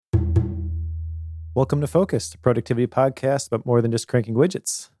Welcome to Focus, the productivity podcast, but more than just cranking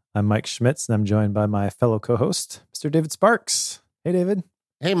widgets. I'm Mike Schmitz, and I'm joined by my fellow co-host, Mr. David Sparks. Hey, David.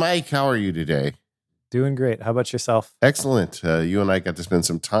 Hey, Mike. How are you today? Doing great. How about yourself? Excellent. You and I got to spend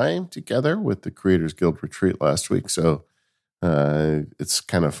some time together with the Creators Guild retreat last week, so it's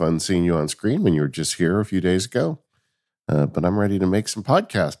kind of fun seeing you on screen when you were just here a few days ago. But I'm ready to make some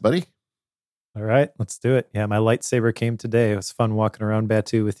podcasts, buddy. All right, let's do it. Yeah, my lightsaber came today. It was fun walking around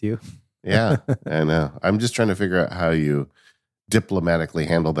Batu with you. Yeah, I know. I'm just trying to figure out how you diplomatically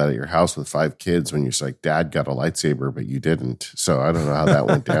handle that at your house with 5 kids when you're just like, Dad got a lightsaber, but you didn't. So I don't know how that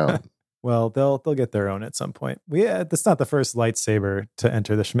went down. Well, they'll get their own at some point. That's not the first lightsaber to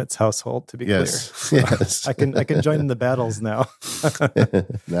enter the Schmitz household, to be clear. So yes. I can join in the battles now.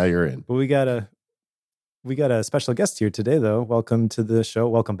 Now you're in. But we got a special guest here today, though. Welcome to the show.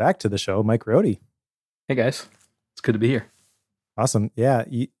 Welcome back to the show, Mike Rohde. Hey guys, it's good to be here. Awesome. Yeah,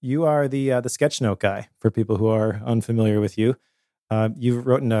 you are the sketchnote guy for people who are unfamiliar with you. You've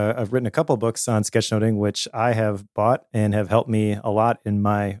written a couple books on sketchnoting, which I have bought and have helped me a lot in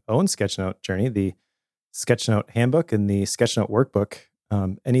my own sketchnote journey, the Sketchnote Handbook and the Sketchnote Workbook.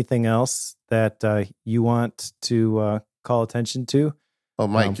 Anything else that you want to call attention to? Oh,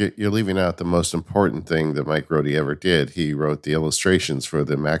 Mike, you're leaving out the most important thing that Mike Rohde ever did. He wrote the illustrations for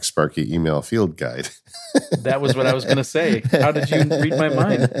the Mac Sparky email field guide. That was what I was going to say. How did you read my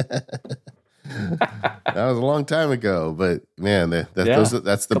mind? That was a long time ago, but man,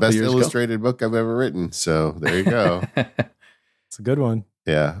 that's the best illustrated book I've ever written. So there you go. It's a good one.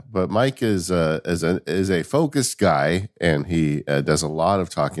 Yeah, but Mike is a focused guy, and he does a lot of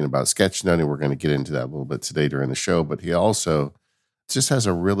talking about sketchnoting. We're going to get into that a little bit today during the show, but he also just has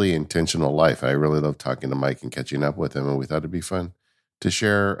a really intentional life. I really love talking to Mike and catching up with him, and we thought it'd be fun to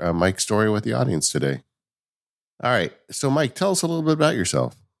share Mike's story with the audience today. All right, so Mike, tell us a little bit about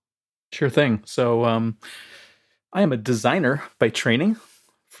yourself. Sure thing. So I am a designer by training.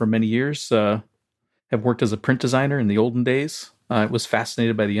 For many years, have worked as a print designer in the olden days. I was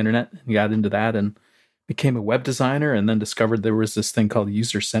fascinated by the internet and got into that and became a web designer, and then discovered there was this thing called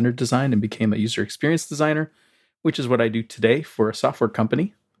user-centered design and became a user experience designer, which is what I do today for a software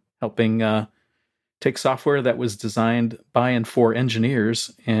company, helping take software that was designed by and for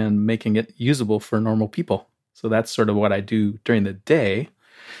engineers and making it usable for normal people. So that's sort of what I do during the day.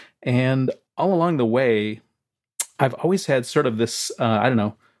 And all along the way, I've always had sort of this,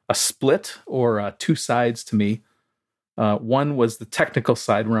 a split or 2 sides to me. One was the technical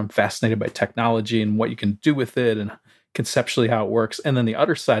side, where I'm fascinated by technology and what you can do with it and conceptually how it works. And then the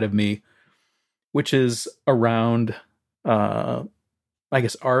other side of me, which is around, art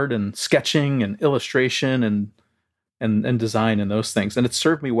and sketching and illustration and design and those things. And it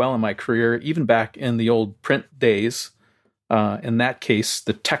served me well in my career, even back in the old print days. In that case,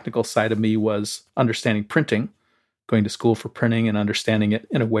 the technical side of me was understanding printing, going to school for printing and understanding it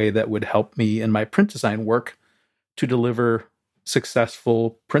in a way that would help me in my print design work to deliver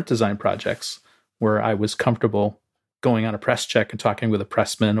successful print design projects where I was comfortable going on a press check and talking with a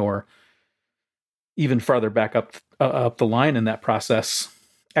pressman, or even farther back up the line in that process,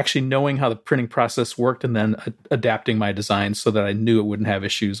 actually knowing how the printing process worked and then adapting my design so that I knew it wouldn't have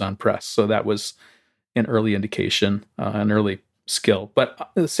issues on press. So that was an early indication, an early skill.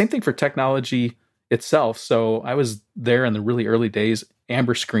 But the same thing for technology itself. So I was there in the really early days,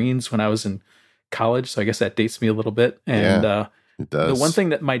 amber screens when I was in college. So I guess that dates me a little bit. And it does. The one thing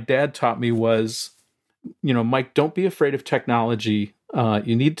that my dad taught me was, Mike, don't be afraid of technology.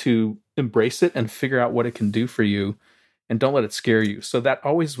 You need to embrace it and figure out what it can do for you, and don't let it scare you. So that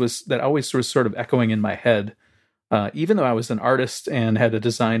always was sort of echoing in my head. Even though I was an artist and had a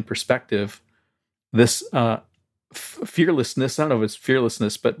design perspective, this fearlessness, I don't know if it's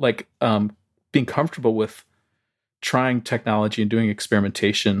fearlessness, but like being comfortable with trying technology and doing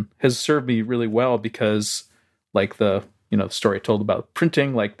experimentation has served me really well, because like the story I told about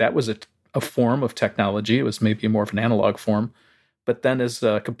printing, like that was a form of technology. It was maybe more of an analog form. But then as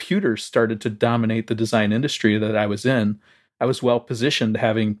computers started to dominate the design industry that I was in, I was well positioned,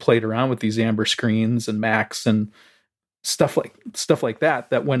 having played around with these amber screens and Macs and stuff like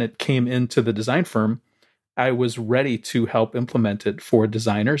that when it came into the design firm, I was ready to help implement it for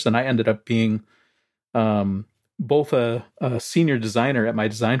designers. And I ended up being both a senior designer at my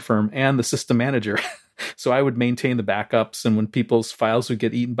design firm and the system manager. So I would maintain the backups, and when people's files would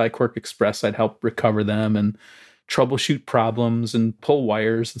get eaten by Quark Express, I'd help recover them and troubleshoot problems and pull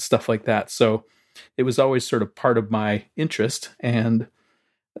wires and stuff like that. So it was always sort of part of my interest. And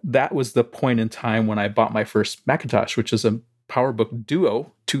that was the point in time when I bought my first Macintosh, which is a PowerBook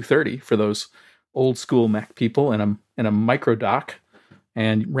Duo 230 for those old school Mac people, and a micro dock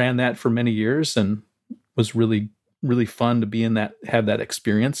and ran that for many years, and was really, really fun to be in that, have that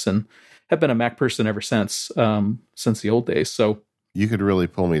experience, and have been a Mac person ever since the old days. So you could really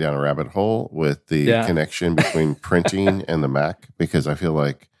pull me down a rabbit hole with the connection between printing and the Mac, because I feel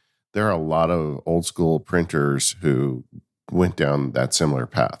like there are a lot of old school printers who went down that similar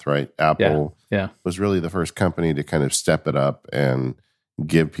path, right? Apple was really the first company to kind of step it up and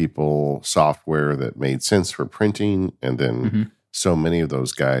give people software that made sense for printing. And then so many of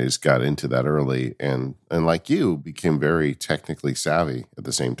those guys got into that early and like you, became very technically savvy at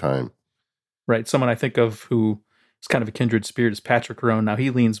the same time. Right. Someone I think of who is kind of a kindred spirit is Patrick Rohde. Now, he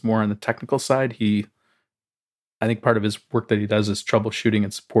leans more on the technical side. I think part of his work that he does is troubleshooting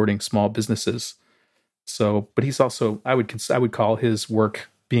and supporting small businesses. So, but he's also, I would call his work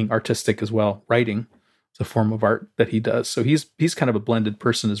being artistic as well. Writing is a form of art that he does. So he's kind of a blended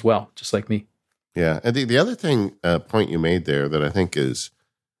person as well, just like me. Yeah. And the other thing, point you made there that I think is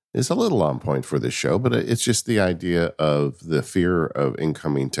a little on point for this show, but it's just the idea of the fear of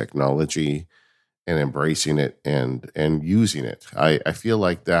incoming technology and embracing it and using it. I feel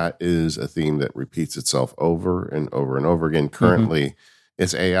like that is a theme that repeats itself over and over and over again. Currently,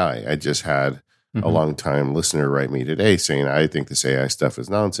 it's AI. I just had a long-time listener write me today saying, I think this AI stuff is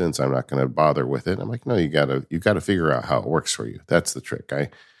nonsense. I'm not going to bother with it. I'm like, no, you got to figure out how it works for you. That's the trick.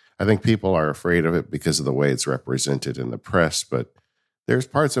 I think people are afraid of it because of the way it's represented in the press, but there's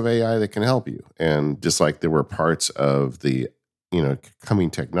parts of AI that can help you. And just like there were parts of the coming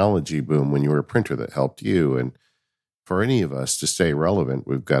technology boom when you were a printer that helped you. And for any of us to stay relevant,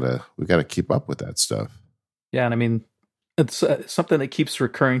 we've got to keep up with that stuff. Yeah. And I mean, it's something that keeps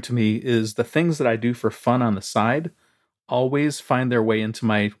recurring to me is the things that I do for fun on the side always find their way into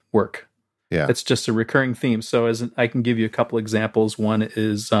my work. Yeah. It's just a recurring theme. So I can give you a couple examples. One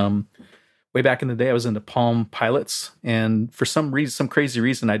is, way back in the day, I was into Palm Pilots, and for some crazy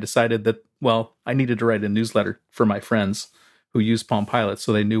reason, I decided that, well, I needed to write a newsletter for my friends who used Palm Pilots,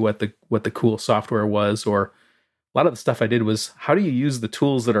 so they knew what the cool software was. Or a lot of the stuff I did was, how do you use the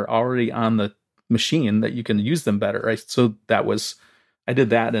tools that are already on the machine that you can use them better, right? So I did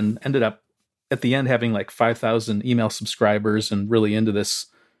that and ended up at the end having like 5,000 email subscribers and really into this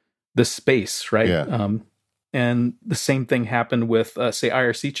space, right? Yeah. And the same thing happened with, say,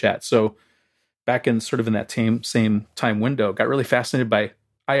 IRC chat. So back in sort of in that same time window, got really fascinated by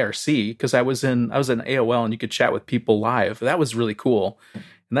IRC because I was in AOL and you could chat with people live. That was really cool.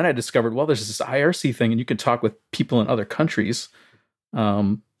 And then I discovered, well, there's this IRC thing and you could talk with people in other countries.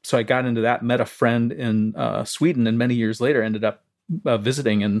 So I got into that, met a friend in Sweden, and many years later ended up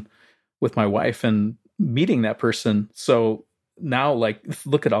visiting with my wife and meeting that person. So now, like,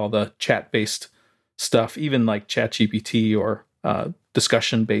 look at all the chat-based stuff, even like ChatGPT or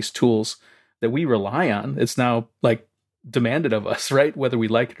discussion-based tools that we rely on. It's now like demanded of us, right? Whether we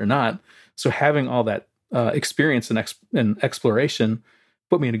like it or not. So having all that experience and exploration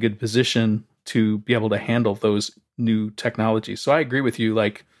put me in a good position to be able to handle those new technologies. So I agree with you,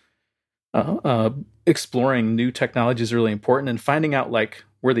 like exploring new technology is really important, and finding out like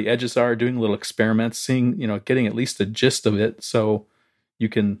where the edges are, doing little experiments, seeing, getting at least a gist of it. So you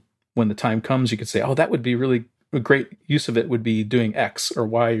can, when the time comes, you can say, oh, that would be really a great use of it would be doing X or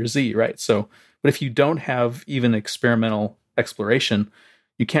Y or Z, right? So, but if you don't have even experimental exploration,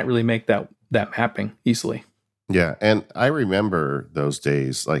 you can't really make that mapping easily. Yeah. And I remember those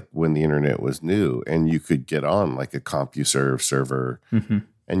days, like when the internet was new and you could get on like a CompuServe server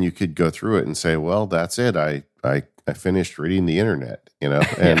and you could go through it and say, well, that's it. I finished reading the internet,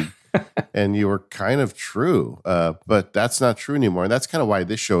 and and you were kind of true. But that's not true anymore. And that's kind of why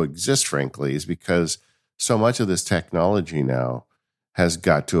this show exists, frankly, is because so much of this technology now has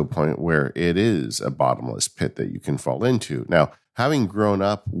got to a point where it is a bottomless pit that you can fall into. Now, having grown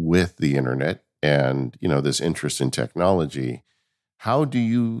up with the internet and, this interest in technology, how do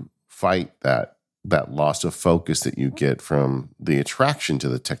you fight that loss of focus that you get from the attraction to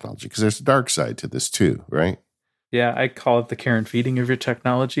the technology? Because there's a dark side to this too, right? Yeah, I call it the care and feeding of your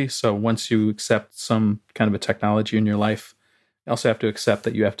technology. So once you accept some kind of a technology in your life, you also have to accept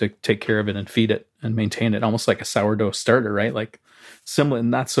that you have to take care of it and feed it and maintain it, almost like a sourdough starter, right? Like similar,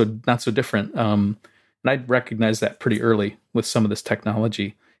 not so different. And I recognize that pretty early with some of this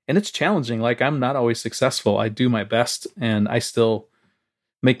technology. And it's challenging. Like, I'm not always successful. I do my best and I still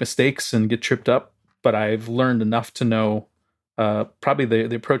make mistakes and get tripped up. But I've learned enough to know probably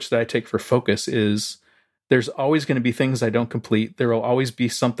the approach that I take for focus is there's always going to be things I don't complete. There will always be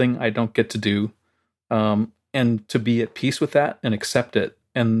something I don't get to do. And to be at peace with that and accept it.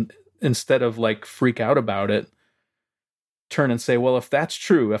 And instead of like freak out about it, turn and say, well, if that's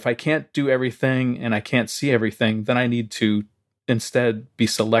true, if I can't do everything and I can't see everything, then I need to instead be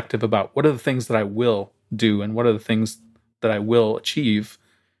selective about what are the things that I will do and what are the things that I will achieve,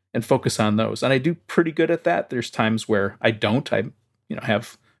 and focus on those. And I do pretty good at that. There's times where I don't. I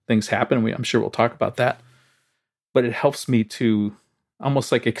have things happen. I'm sure we'll talk about that. But it helps me to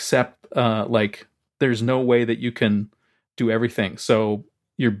almost like accept like there's no way that you can do everything. So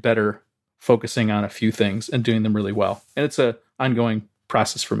you're better focusing on a few things and doing them really well. And it's an ongoing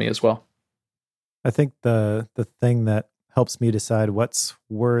process for me as well. I think the thing that helps me decide what's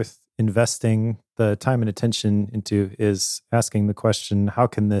worth investing the time and attention into is asking the question, how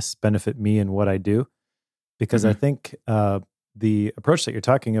can this benefit me and what I do? Because I think the approach that you're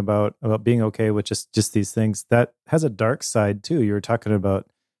talking about being okay with just these things, that has a dark side too. You were talking about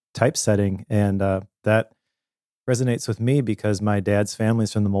typesetting, and that resonates with me because my dad's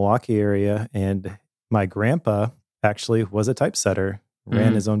family's from the Milwaukee area, and my grandpa actually was a typesetter,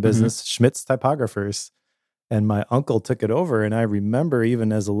 ran his own business, Schmidt's Typographers. And my uncle took it over. And I remember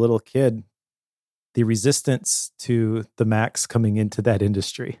even as a little kid, the resistance to the Macs coming into that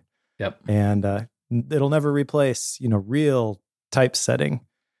industry. Yep. And it'll never replace, real typesetting.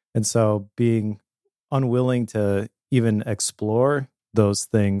 And so being unwilling to even explore those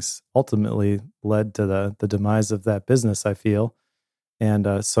things ultimately led to the demise of that business, I feel.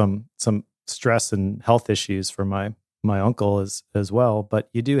 And some stress and health issues for my uncle as well. But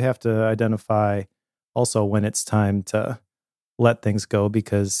you do have to identify also when it's time to let things go,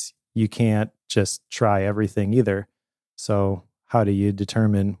 because you can't just try everything either. So how do you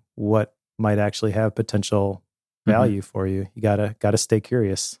determine what might actually have potential value for you? You gotta stay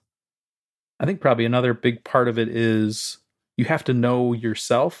curious. I think probably another big part of it is you have to know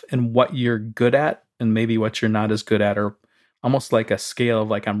yourself and what you're good at and maybe what you're not as good at, or almost like a scale of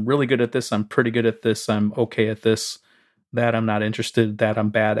like, I'm really good at this, I'm pretty good at this, I'm okay at this, that I'm not interested, that I'm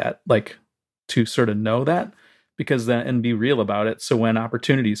bad at, like to sort of know that, because then, and be real about it. So when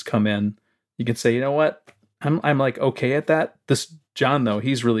opportunities come in, you can say, you know what, I'm like okay at that. This John though,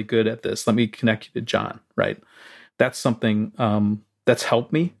 he's really good at this. Let me connect you to John, right? That's something that's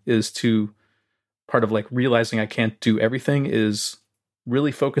helped me, is to part of like realizing I can't do everything is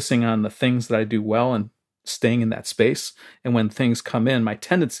really focusing on the things that I do well and staying in that space. And when things come in, my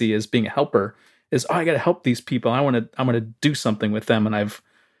tendency is being a helper is, I got to help these people. I want to do something with them. And I've,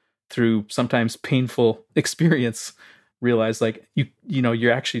 through sometimes painful experience, realized like,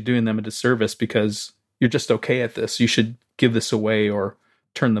 you're actually doing them a disservice because you're just okay at this. You should give this away or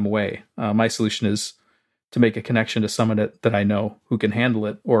turn them away. My solution is to make a connection to someone that I know who can handle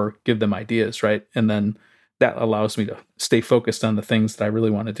it, or give them ideas, right? And then that allows me to stay focused on the things that I really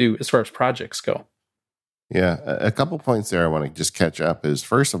want to do as far as projects go. Yeah, a couple points there I want to just catch up is,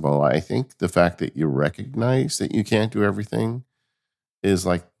 first of all, I think the fact that you recognize that you can't do everything is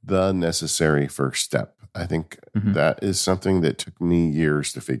like the necessary first step. I think that is something that took me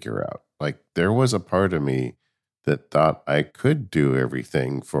years to figure out. Like, there was a part of me that thought I could do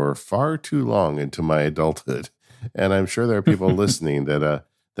everything for far too long into my adulthood. And I'm sure there are people listening that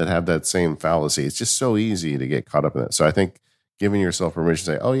have that same fallacy. It's just so easy to get caught up in it. So I think giving yourself permission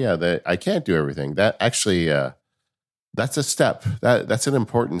to say, oh yeah, I can't do everything. That actually, that's a step. That's an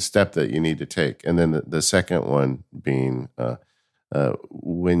important step that you need to take. And then the second one being,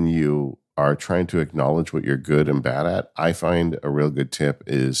 when you are trying to acknowledge what you're good and bad at, I find a real good tip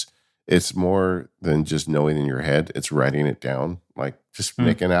is, it's more than just knowing in your head. It's writing it down. Like, just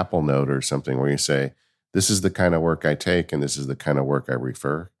make an Apple note or something where you say, this is the kind of work I take and this is the kind of work I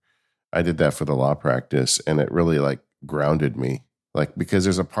refer. I did that for the law practice, and it really like grounded me. Like, because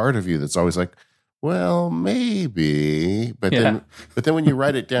there's a part of you that's always like, well, maybe, but then when you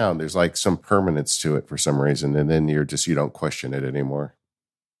write it down, there's like some permanence to it for some reason. And then you don't question it anymore.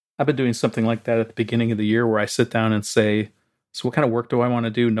 I've been doing something like that at the beginning of the year, where I sit down and say, so what kind of work do I want to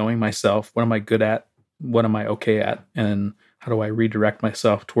do? Knowing myself, what am I good at? What am I okay at? And how do I redirect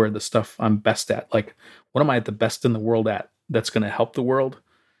myself toward the stuff I'm best at? Like, what am I the best in the world at that's going to help the world?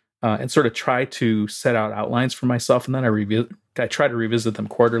 And sort of try to set out outlines for myself. And then I try to revisit them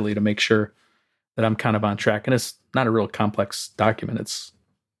quarterly to make sure that I'm kind of on track. And it's not a real complex document. It's,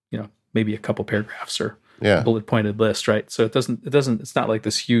 maybe a couple paragraphs or a bullet pointed list, right? So it's not like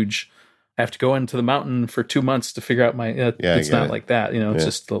this huge, I have to go into the mountain for 2 months to figure out it's not like that. It's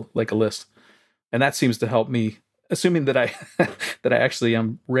just like a list. And that seems to help me, assuming that I actually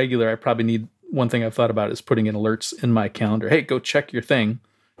am regular. I probably need, one thing I've thought about is putting in alerts in my calendar. Hey, go check your thing.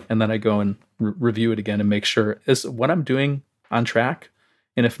 And then I go and review it again and make sure, is what I'm doing on track?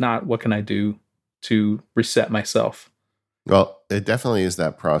 And if not, what can I do to reset myself? Well, it definitely is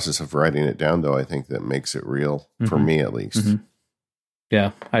that process of writing it down, though, I think that makes it real, for me at least.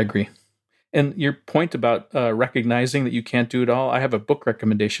 Yeah, I agree. And your point about recognizing that you can't do it all, I have a book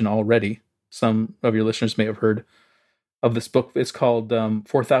recommendation already. Some of your listeners may have heard of this book. It's called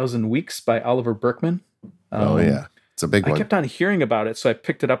 4,000 Weeks by Oliver Berkman. Oh, yeah. It's a big one. I kept on hearing about it, so I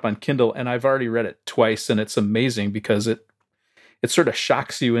picked it up on Kindle, and I've already read it twice, and it's amazing because it sort of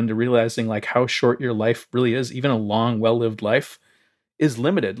shocks you into realizing like how short your life really is. Even a long, well-lived life is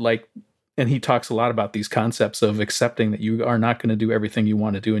limited. And he talks a lot about these concepts of accepting that you are not going to do everything you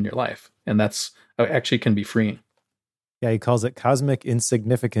want to do in your life. And that's actually can be freeing. Yeah, he calls it cosmic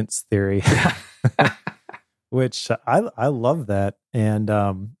insignificance theory, which I love that. And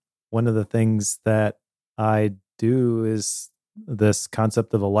one of the things that I do is this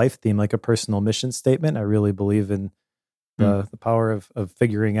concept of a life theme, like a personal mission statement. I really believe in the power of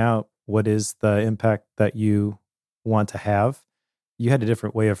figuring out what is the impact that you want to have. You had a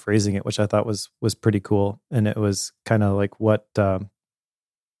different way of phrasing it, which I thought was pretty cool. And it was kind of like what,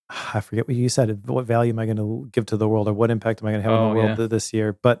 I forget what you said. What value am I going to give to the world, or what impact am I going to have on the world this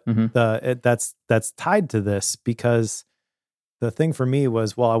year? But that's tied to this, because the thing for me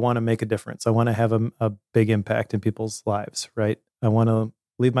was, well, I want to make a difference. I want to have a big impact in people's lives, right? I want to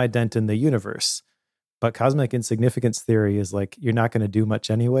leave my dent in the universe. But cosmic insignificance theory is like, you're not going to do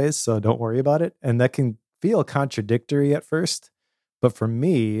much anyways, so don't worry about it. And that can feel contradictory at first. But for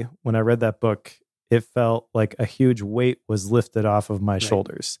me, when I read that book, it felt like a huge weight was lifted off of my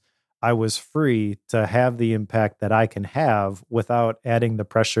shoulders. I was free to have the impact that I can have without adding the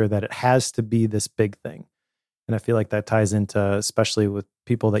pressure that it has to be this big thing. And I feel like that ties into, especially with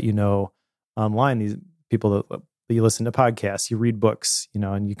people that you know online, these people that you listen to podcasts, you read books,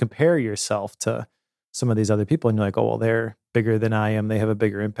 and you compare yourself to some of these other people, and you're like, oh, well, they're bigger than I am. They have a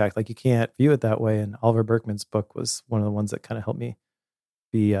bigger impact. Like, you can't view it that way. And Oliver Berkman's book was one of the ones that kind of helped me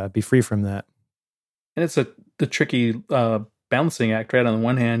be free from that. And it's the tricky balancing act, right? On the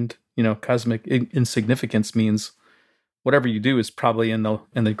one hand, cosmic insignificance means whatever you do is probably in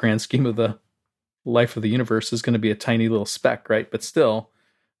the grand scheme of the life of the universe is going to be a tiny little speck, right? But still,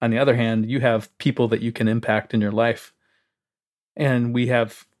 on the other hand, you have people that you can impact in your life. And we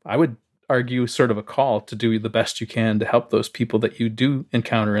have, I would argue, sort of a call to do the best you can to help those people that you do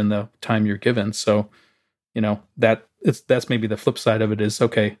encounter in the time you're given. So, that's maybe the flip side of it is,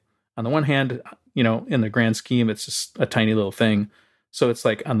 okay, on the one hand, in the grand scheme, it's just a tiny little thing. So it's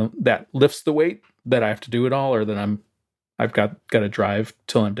like that lifts the weight that I have to do it all, or that I've got to drive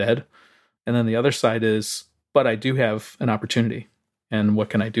till I'm dead. And then the other side is, but I do have an opportunity, and what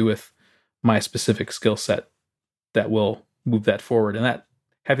can I do with my specific skill set that will move that forward? And that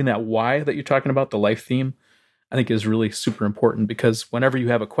having that why that you're talking about, the life theme, I think is really super important, because whenever you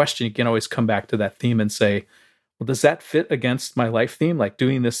have a question, you can always come back to that theme and say, well, does that fit against my life theme? Like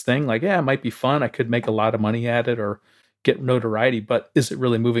doing this thing, like, yeah, it might be fun. I could make a lot of money at it or get notoriety, but is it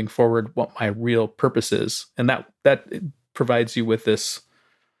really moving forward what my real purpose is? And that provides you with this,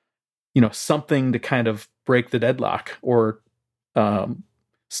 something to kind of break the deadlock or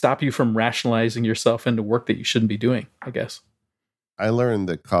stop you from rationalizing yourself into work that you shouldn't be doing, I guess. I learned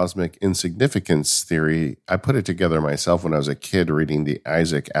the cosmic insignificance theory. I put it together myself when I was a kid reading the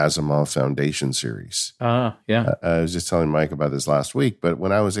Isaac Asimov Foundation series. Yeah. I was just telling Mike about this last week, but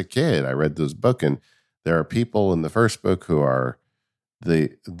when I was a kid, I read this book, and there are people in the first book who are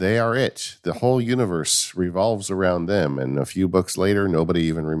they are it. The whole universe revolves around them. And a few books later, nobody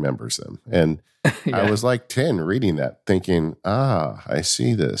even remembers them. And yeah. I was like 10 reading that, thinking, I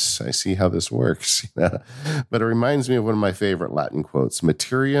see this. I see how this works. But it reminds me of one of my favorite Latin quotes,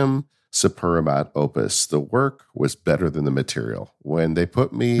 materium superbat opus. The work was better than the material. When they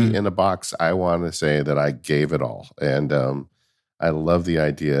put me in a box, I want to say that I gave it all. And I love the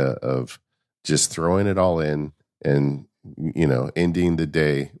idea of just throwing it all in and, ending the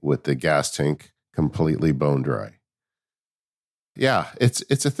day with the gas tank completely bone dry. Yeah,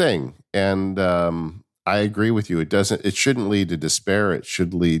 it's a thing. And I agree with you. It shouldn't lead to despair. It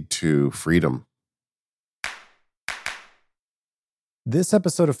should lead to freedom. This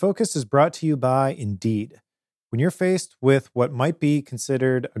episode of Focus is brought to you by Indeed. When you're faced with what might be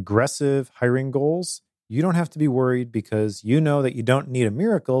considered aggressive hiring goals, you don't have to be worried, because you know that you don't need a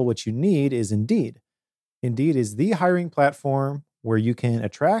miracle. What you need is Indeed. Indeed is the hiring platform where you can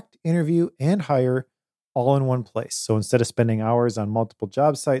attract, interview, and hire all in one place. So instead of spending hours on multiple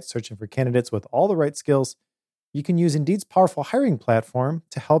job sites searching for candidates with all the right skills, you can use Indeed's powerful hiring platform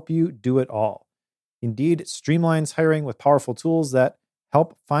to help you do it all. Indeed streamlines hiring with powerful tools that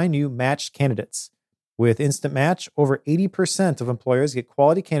help find you matched candidates. With Instant Match, over 80% of employers get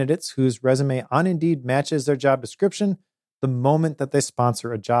quality candidates whose resume on Indeed matches their job description the moment that they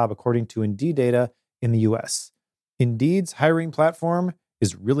sponsor a job, according to Indeed data in the US. Indeed's hiring platform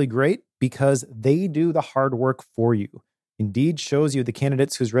is really great because they do the hard work for you. Indeed shows you the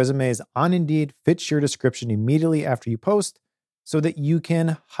candidates whose resumes on Indeed fits your description immediately after you post so that you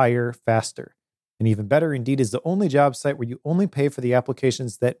can hire faster. And even better, Indeed is the only job site where you only pay for the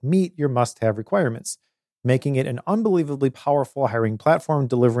applications that meet your must-have requirements, making it an unbelievably powerful hiring platform,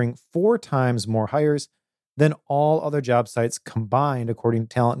 delivering 4 times more hires than all other job sites combined, according to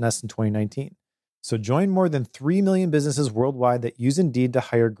Talent Nest in 2019. So join more than 3 million businesses worldwide that use Indeed to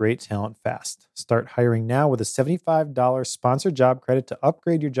hire great talent fast. Start hiring now with a $75 sponsored job credit to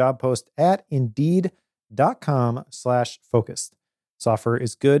upgrade your job post at Indeed.com/focused. This offer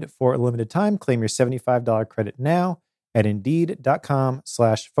is good for a limited time. Claim your $75 credit now at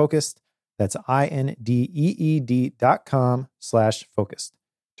Indeed.com/focused. That's INDEED.com/focused.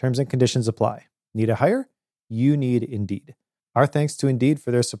 Terms and conditions apply. Need a hire? You need Indeed. Our thanks to Indeed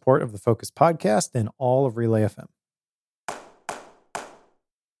for their support of the Focus podcast and all of Relay FM.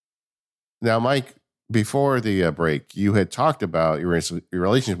 Now, Mike, before the break, you had talked about your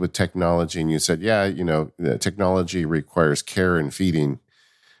relationship with technology, and you said, technology requires care and feeding.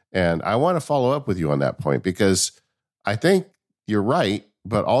 And I want to follow up with you on that point, because I think you're right,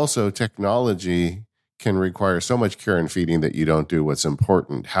 but also technology can require so much care and feeding that you don't do what's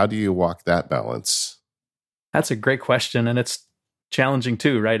important. How do you walk that balance? That's a great question, and it's challenging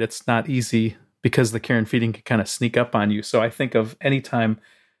too, right? It's not easy because the care and feeding can kind of sneak up on you. So I think of any time.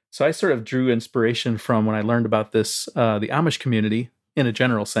 So I sort of drew inspiration from when I learned about this, the Amish community in a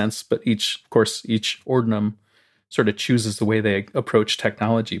general sense, but each ordinum sort of chooses the way they approach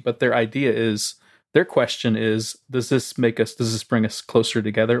technology. But their question is, does this bring us closer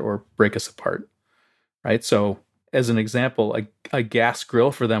together or break us apart? Right? So as an example, a gas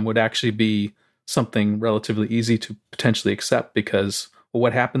grill for them would actually be something relatively easy to potentially accept, because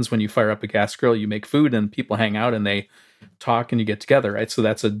what happens when you fire up a gas grill? You make food and people hang out and they talk and you get together, right? So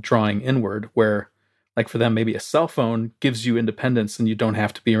that's a drawing inward, where like for them, maybe a cell phone gives you independence and you don't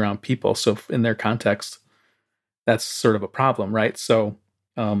have to be around people. So in their context, that's sort of a problem, right? So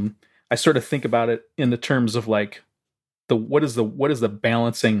I sort of think about it in the terms of like what is the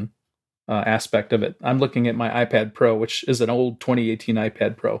balancing aspect of it. I'm looking at my iPad Pro, which is an old 2018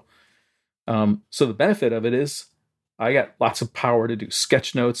 iPad Pro. So the benefit of it is I got lots of power to do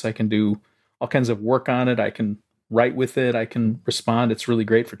sketch notes. I can do all kinds of work on it. I can write with it. I can respond. It's really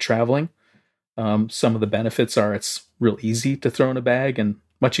great for traveling. Some of the benefits are it's real easy to throw in a bag and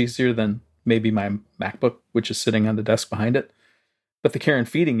much easier than maybe my MacBook, which is sitting on the desk behind it. But the care and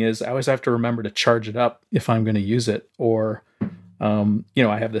feeding is I always have to remember to charge it up if I'm going to use it. Or,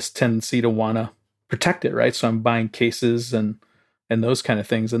 I have this tendency to want to protect it, right? So I'm buying cases and those kind of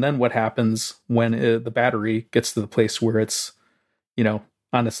things. And then what happens when the battery gets to the place where it's,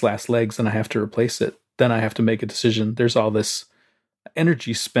 on its last legs and I have to replace it? Then I have to make a decision. There's all this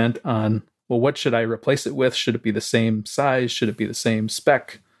energy spent on, well, what should I replace it with? Should it be the same size? Should it be the same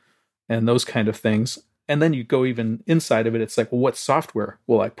spec? And those kind of things. And then you go even inside of it. It's like, well, what software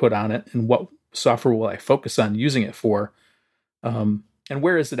will I put on it? And what software will I focus on using it for? And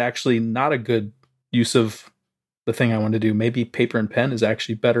where is it actually not a good use of the thing I want to do? Maybe paper and pen is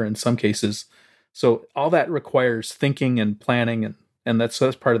actually better in some cases. So all that requires thinking and planning. And that's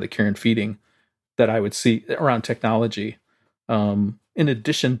part of the care and feeding that I would see around technology. In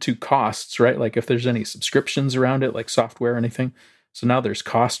addition to costs, right? Like if there's any subscriptions around it, like software or anything. So now there's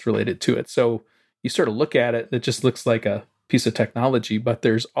cost related to it. So you sort of look at it, it just looks like a piece of technology, but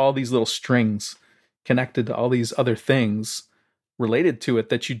there's all these little strings connected to all these other things related to it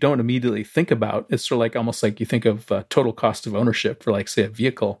that you don't immediately think about. It's sort of like almost like you think of total cost of ownership for, like, say, a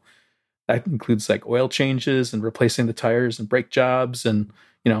vehicle. That includes like oil changes and replacing the tires and brake jobs. And,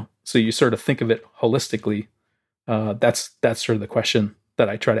 so you sort of think of it holistically. That's sort of the question that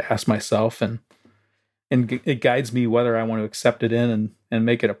I try to ask myself. And it guides me whether I want to accept it in and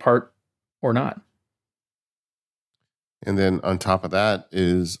make it a part or not. And then on top of that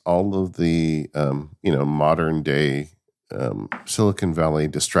is all of the, modern day Silicon Valley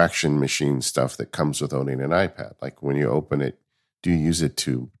distraction machine stuff that comes with owning an iPad. Like when you open it, do you use it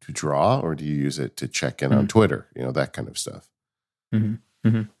to draw, or do you use it to check in on Twitter? That kind of stuff. Mm-hmm.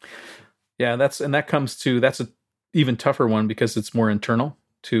 Mm-hmm. Yeah, that's an even tougher one because it's more internal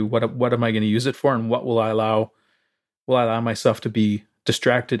to what am I going to use it for, and what will I allow myself to be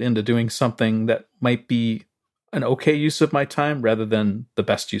distracted into doing something that might be an okay use of my time rather than the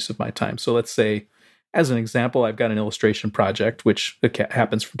best use of my time. So let's say, as an example, I've got an illustration project, which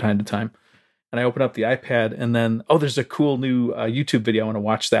happens from time to time. And I open up the iPad and then, there's a cool new YouTube video. I want to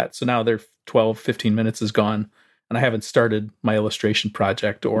watch that. So now 12, 15 minutes is gone and I haven't started my illustration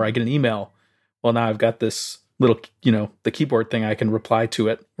project. Or I get an email. Well, now I've got this little, the keyboard thing, I can reply to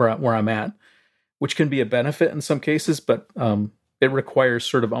it where I'm at, which can be a benefit in some cases, but it requires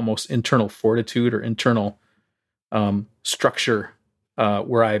sort of almost internal fortitude or internal structure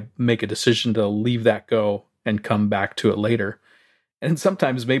where I make a decision to leave that go and come back to it later. And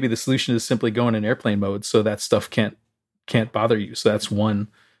sometimes maybe the solution is simply go in airplane mode so that stuff can't bother you. So that's one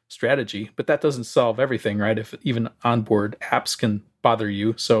strategy, but that doesn't solve everything, right? If even onboard apps can bother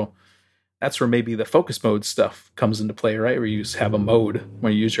you. So that's where maybe the focus mode stuff comes into play, right? Where you just have a mode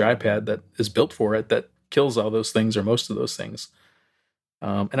when you use your iPad that is built for it that kills all those things or most of those things.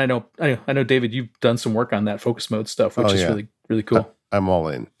 And I know, David, you've done some work on that focus mode stuff, which is really, really cool. I'm all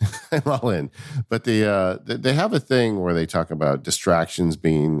in. I'm all in. But they have a thing where they talk about distractions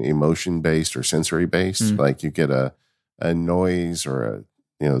being emotion based or sensory based. Like you get a noise or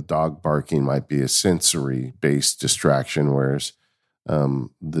dog barking might be a sensory based distraction, whereas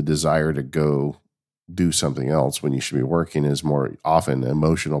the desire to go do something else when you should be working is more often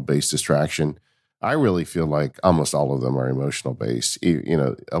emotional based distraction. I really feel like almost all of them are emotional based.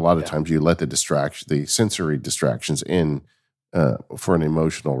 A lot of times you let the sensory distractions in for an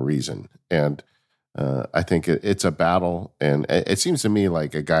emotional reason. And I think it's a battle. And it seems to me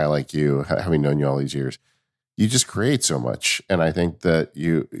like a guy like you, having known you all these years, you just create so much. And I think that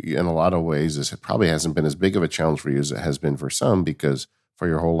you, in a lot of ways, this probably hasn't been as big of a challenge for you as it has been for some, because for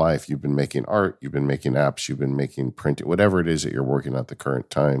your whole life, you've been making art, you've been making apps, you've been making print, whatever it is that you're working at the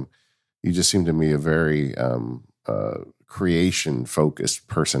current time. You just seem to me a very creation-focused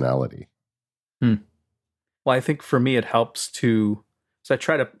personality. Well, I think for me, it helps to... So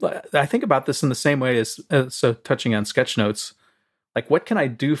I think about this in the same way as so touching on sketch notes. Like, what can I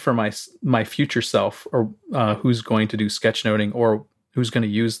do for my future self, or who's going to do sketchnoting, or who's going to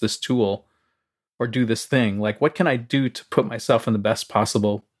use this tool or do this thing? Like, what can I do to put myself in the best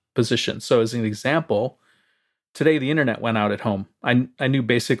possible position? So as an example, today the internet went out at home. I knew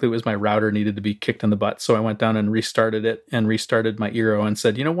basically it was my router needed to be kicked in the butt. So I went down and restarted it and restarted my Eero and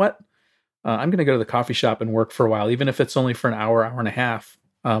said, you know what? I'm going to go to the coffee shop and work for a while, even if it's only for an hour and a half.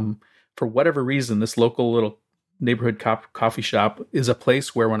 For whatever reason, this local little neighborhood coffee shop is a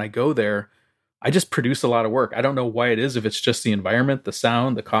place where when I go there, I just produce a lot of work. I don't know why it is, if it's just the environment, the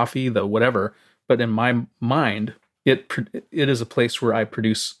sound, the coffee, the whatever. But in my mind, it is a place where I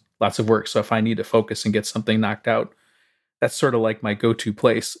produce lots of work. So if I need to focus and get something knocked out, that's sort of like my go-to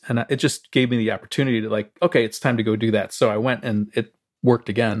place. And it just gave me the opportunity to like, okay, it's time to go do that. So I went and it worked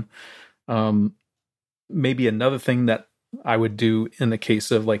again. Maybe another thing that I would do in the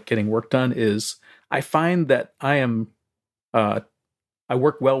case of like getting work done is I find that I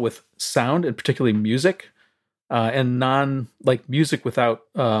work well with sound, and particularly music, and like music without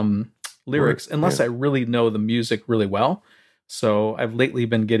lyrics, unless I really know the music really well. So I've lately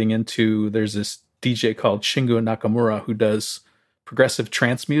been getting into, there's this DJ called Shingo Nakamura who does progressive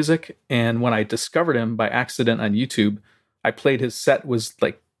trance music. And when I discovered him by accident on YouTube, I played his set, was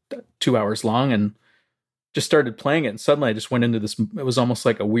like 2 hours long, and just started playing it. And suddenly I just went into this, it was almost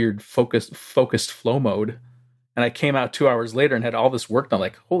like a weird focused flow mode. And I came out 2 hours later and had all this work done.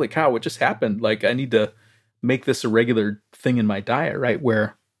 Like, holy cow, what just happened? Like, I need to make this a regular thing in my diet, right?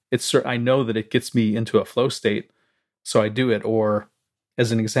 Where I know that it gets me into a flow state, so I do it. Or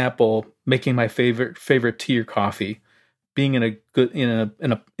as an example, making my favorite tea or coffee, being in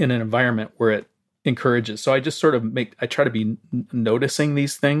an environment where it encourages. So I just sort of I try to be noticing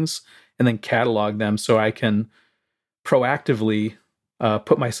these things and then catalog them so I can proactively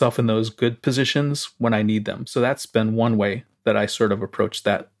put myself in those good positions when I need them. So that's been one way that I sort of approach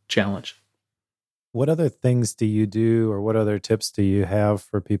that challenge. What other things do you do, or what other tips do you have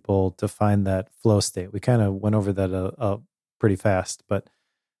for people to find that flow state? We kind of went over that pretty fast, but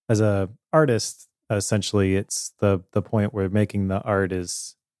as a artist, essentially, it's the point where making the art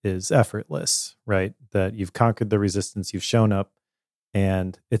is effortless, right? That you've conquered the resistance, you've shown up,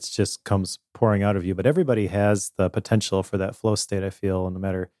 and it just comes pouring out of you. But everybody has the potential for that flow state, I feel, no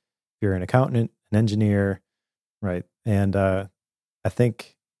matter if you're an accountant, an engineer, right? And I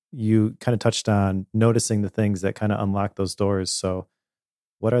think you kind of touched on noticing the things that kind of unlock those doors. So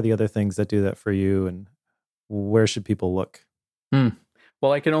what are the other things that do that for you, and where should people look?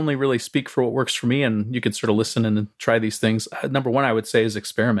 Well, I can only really speak for what works for me, and you can sort of listen and try these things. Number one, I would say, is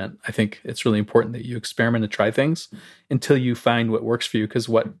experiment. I think it's really important that you experiment and try things until you find what works for you, because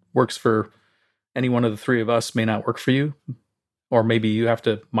what works for any one of the three of us may not work for you, or maybe you have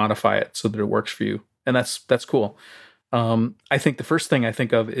to modify it so that it works for you. And that's cool. I think the first thing I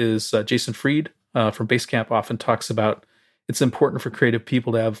think of is Jason Fried from Basecamp often talks about it's important for creative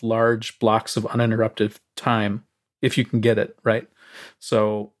people to have large blocks of uninterrupted time if you can get it, right?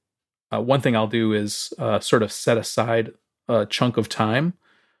 So one thing I'll do is sort of set aside a chunk of time.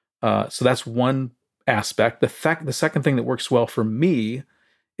 So that's one aspect. The second thing that works well for me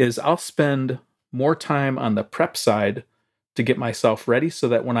is I'll spend more time on the prep side to get myself ready so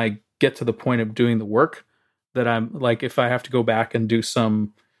that when I get to the point of doing the work, that I'm like, if I have to go back and do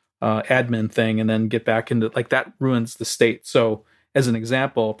some admin thing and then get back into like that ruins the state. So as an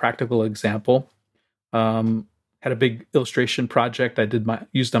example, practical example, had a big illustration project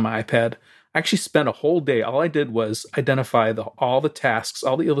used on my iPad. I actually spent a whole day. All I did was identify all the tasks,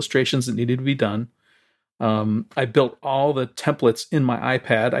 all the illustrations that needed to be done. I built all the templates in my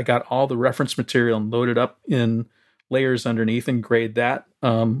iPad. I got all the reference material and loaded up in layers underneath and grade that.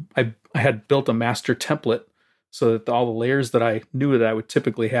 I had built a master template so that all the layers that I knew that I would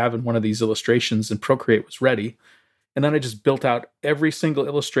typically have in one of these illustrations in Procreate was ready. And then I just built out every single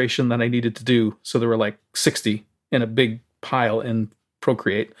illustration that I needed to do. So there were like 60 in a big pile in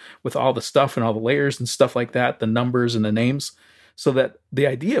Procreate with all the stuff and all the layers and stuff like that, the numbers and the names. So that the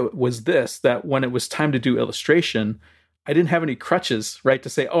idea was that when it was time to do illustration, I didn't have any crutches, right? To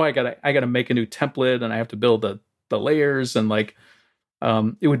say, oh, I gotta make a new template and I have to build the layers, and like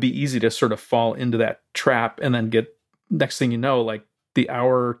it would be easy to sort of fall into that trap and then get, next thing you know, like the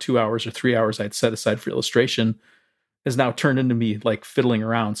hour, 2 hours, or 3 hours I'd set aside for illustration is now turned into me like fiddling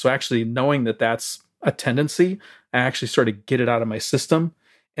around. So actually knowing that that's a tendency, I actually sort of get it out of my system.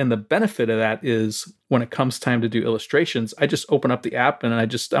 And the benefit of that is when it comes time to do illustrations, I just open up the app and I'm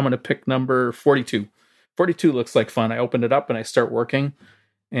going to pick number 42. 42 looks like fun. I open it up and I start working.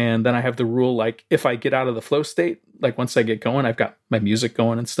 And then I have the rule, like if I get out of the flow state, like once I get going, I've got my music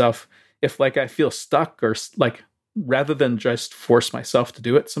going and stuff. If like I feel stuck or like, rather than just force myself to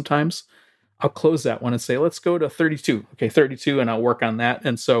do it sometimes, I'll close that one and say, let's go to 32. Okay, 32, and I'll work on that.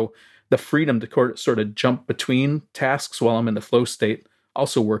 And so the freedom to sort of jump between tasks while I'm in the flow state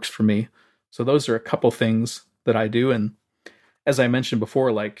also works for me. So those are a couple things that I do. And as I mentioned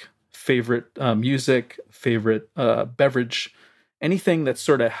before, like favorite music, favorite beverage, anything that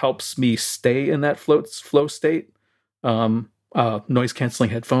sort of helps me stay in that flow state, noise canceling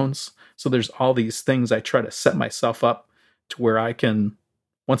headphones. So there's all these things I try to set myself up to where I can,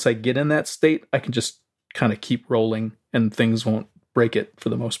 once I get in that state, I can just kind of keep rolling and things won't break it for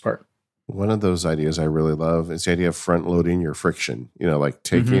the most part. One of those ideas I really love is the idea of front loading your friction, like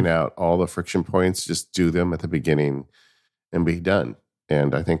taking out all the friction points, just do them at the beginning and be done.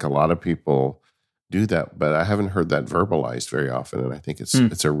 And I think a lot of people do that, but I haven't heard that verbalized very often. And I think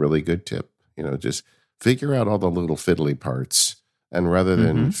it's a really good tip, just figure out all the little fiddly parts. And rather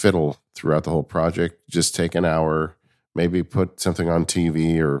than fiddle throughout the whole project, just take an hour, maybe put something on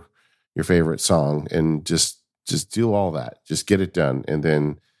TV or your favorite song and just do all that. Just get it done. And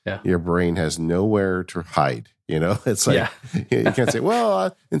then your brain has nowhere to hide. It's like, you can't say,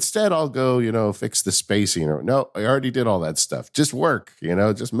 well, instead I'll go, fix the spacing. Or no, I already did all that stuff. Just work,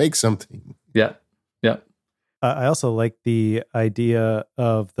 just make something. Yeah. Yeah. I also like the idea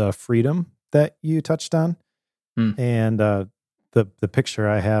of the freedom that you touched on. And the picture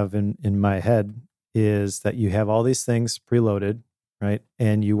I have in my head is that you have all these things preloaded, right?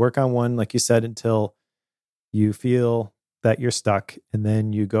 And you work on one, like you said, until you feel that you're stuck, and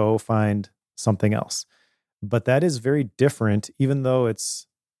then you go find something else. But that is very different, even though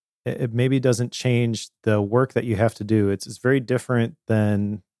it maybe doesn't change the work that you have to do. It's very different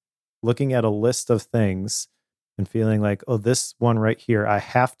than looking at a list of things and feeling like, oh, this one right here, I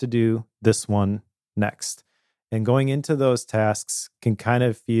have to do this one next. And going into those tasks can kind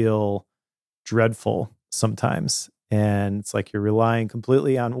of feel dreadful sometimes. And it's like you're relying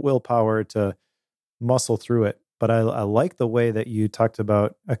completely on willpower to muscle through it. But I like the way that you talked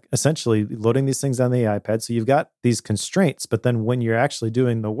about essentially loading these things on the iPad. So you've got these constraints, but then when you're actually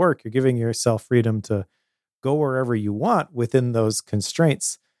doing the work, you're giving yourself freedom to go wherever you want within those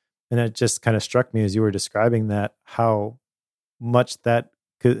constraints. And it just kind of struck me as you were describing that, how much that,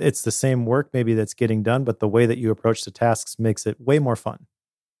 it's the same work maybe that's getting done, but the way that you approach the tasks makes it way more fun.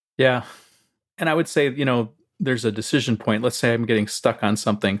 Yeah. And I would say, there's a decision point. Let's say I'm getting stuck on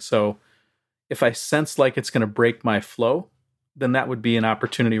something. So if I sense like it's going to break my flow, then that would be an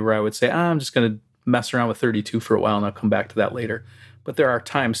opportunity where I would say, I'm just going to mess around with 32 for a while and I'll come back to that later. But there are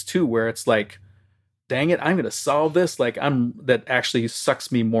times too where it's like, dang it, I'm going to solve this. Like that actually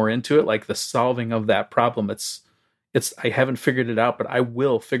sucks me more into it. Like the solving of that problem. I haven't figured it out, but I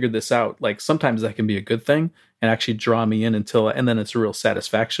will figure this out. Like sometimes that can be a good thing and actually draw me in and then it's a real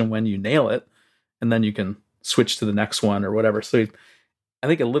satisfaction when you nail it and then you can switch to the next one or whatever. So I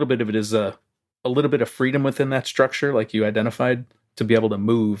think a little bit of it is a little bit of freedom within that structure, like you identified, to be able to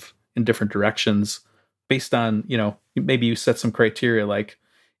move in different directions based on, maybe you set some criteria, like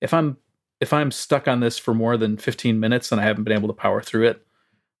if I'm stuck on this for more than 15 minutes and I haven't been able to power through it,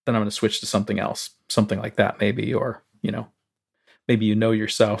 then I'm going to switch to something else, something like that maybe, or maybe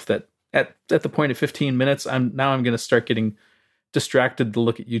yourself that at the point of 15 minutes, I'm going to start getting distracted to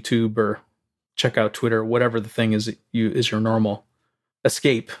look at YouTube or check out Twitter, whatever the thing is is your normal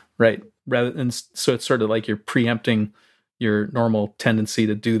escape, right? So it's sort of like you're preempting your normal tendency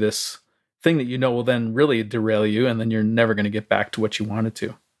to do this thing that will then really derail you, and then you're never going to get back to what you wanted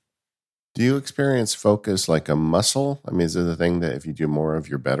to. Do you experience focus like a muscle? I mean, is it a thing that if you do more of,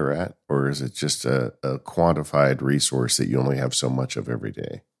 you're better at? Or is it just a quantified resource that you only have so much of every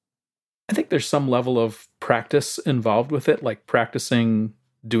day? I think there's some level of practice involved with it, like practicing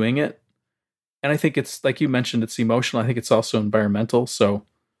doing it. And I think it's, like you mentioned, it's emotional. I think it's also environmental. So,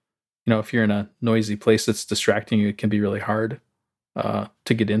 if you're in a noisy place that's distracting you, it can be really hard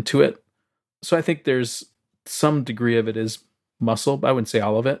to get into it. So I think there's some degree of it is muscle, but I wouldn't say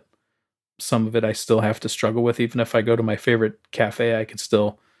all of it. Some of it I still have to struggle with. Even if I go to my favorite cafe, I can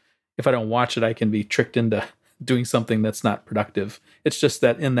still, if I don't watch it, I can be tricked into doing something that's not productive. It's just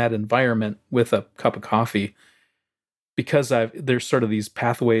that in that environment with a cup of coffee, because there's sort of these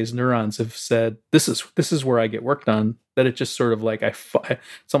pathways, neurons have said, this is where I get work done, that it just sort of like,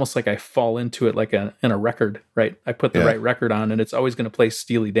 it's almost like I fall into it like in a record, right? I put the right record on and it's always going to play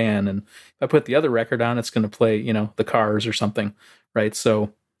Steely Dan. And if I put the other record on, it's going to play, the Cars or something, right?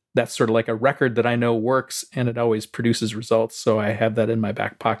 So that's sort of like a record that I know works and it always produces results. So I have that in my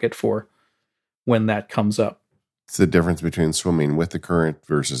back pocket for when that comes up. It's the difference between swimming with the current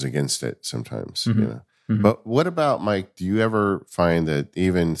versus against it sometimes, Mm-hmm. Mm-hmm. But what about, Mike, do you ever find that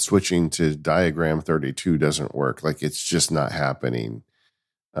even switching to diagram 32 doesn't work? Like it's just not happening.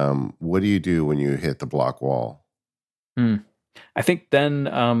 What do you do when you hit the block wall? I think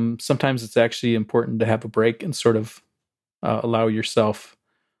then sometimes it's actually important to have a break and sort of allow yourself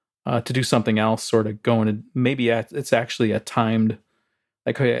to do something else, sort of go in and maybe it's actually a timed,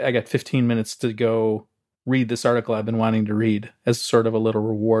 like, okay, I got 15 minutes to go read this article I've been wanting to read as sort of a little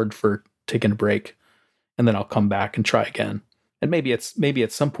reward for taking a break. And then I'll come back and try again. And maybe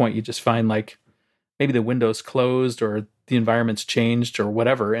at some point you just find like maybe the window's closed or the environment's changed or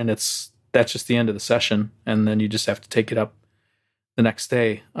whatever. And that's just the end of the session. And then you just have to take it up the next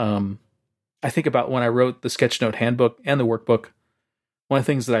day. I think about when I wrote the Sketchnote handbook and the workbook, one of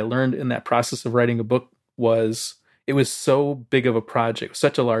the things that I learned in that process of writing a book was it was so big of a project,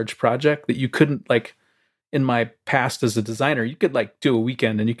 such a large project that you couldn't, like, in my past as a designer, you could like do a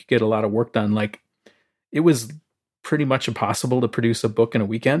weekend and you could get a lot of work done. Like, it was pretty much impossible to produce a book in a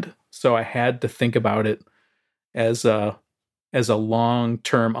weekend. So I had to think about it as a long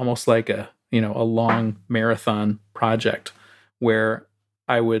term, almost like a long marathon project where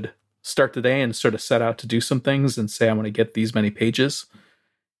I would start the day and sort of set out to do some things and say, I want to get these many pages.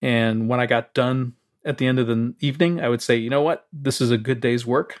 And when I got done at the end of the evening, I would say, you know what, this is a good day's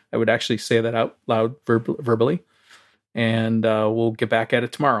work. I would actually say that out loud verbally, and we'll get back at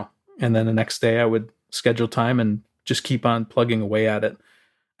it tomorrow. And then the next day I would schedule time and just keep on plugging away at it.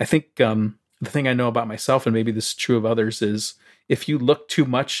 I think the thing I know about myself, and maybe this is true of others, is if you look too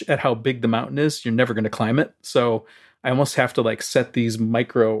much at how big the mountain is, you're never going to climb it. So I almost have to like set these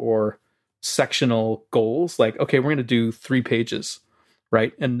micro or sectional goals. Like, okay, we're going to do 3 pages,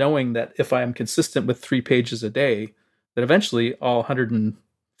 right? And knowing that if I am consistent with 3 pages a day, that eventually all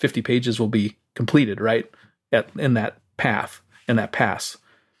 150 pages will be completed, right? In that path, in that pass.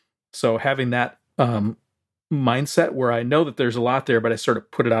 So having that mindset where I know that there's a lot there, but I sort of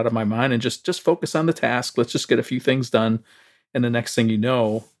put it out of my mind and just focus on the task. Let's just get a few things done. And the next thing you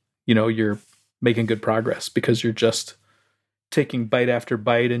know, you're making good progress because you're just taking bite after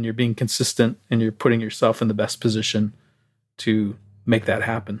bite and you're being consistent and you're putting yourself in the best position to make that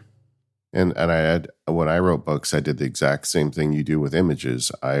happen. And when I wrote books, I did the exact same thing you do with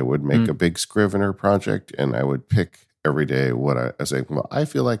images. I would make a big Scrivener project and I would pick every day what I was like, well, I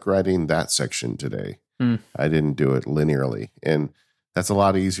feel like writing that section today. I didn't do it linearly. And that's a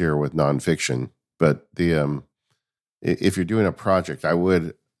lot easier with nonfiction. But if you're doing a project, I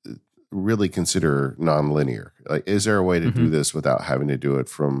would really consider nonlinear. Like, is there a way to do this without having to do it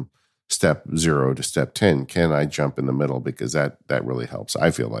from step 0 to step 10? Can I jump in the middle? Because that really helps.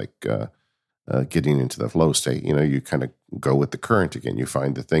 I feel like getting into the flow state, you kind of go with the current again. You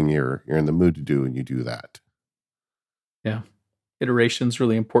find the thing you're in the mood to do and you do that. Yeah. Iteration is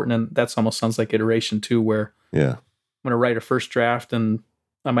really important. And that's almost sounds like iteration too, where I'm going to write a first draft and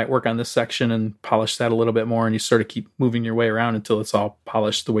I might work on this section and polish that a little bit more. And you sort of keep moving your way around until it's all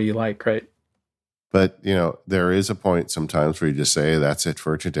polished the way you like, right? But, there is a point sometimes where you just say, that's it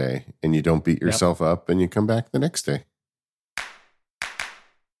for today. And you don't beat yourself up and you come back the next day.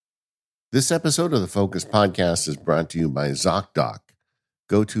 This episode of the Focus Podcast is brought to you by ZocDoc.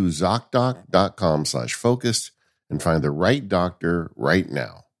 Go to ZocDoc.com/focused and find the right doctor right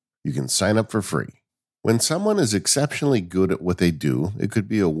now. You can sign up for free. When someone is exceptionally good at what they do, it could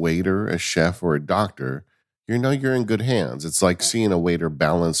be a waiter, a chef, or a doctor, you know you're in good hands. It's like seeing a waiter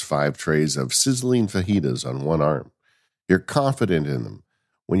balance 5 trays of sizzling fajitas on one arm. You're confident in them.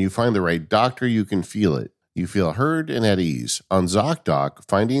 When you find the right doctor, you can feel it. You feel heard and at ease. On ZocDoc,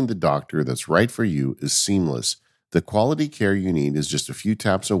 finding the doctor that's right for you is seamless. The quality care you need is just a few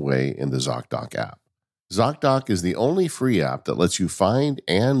taps away in the ZocDoc app. ZocDoc is the only free app that lets you find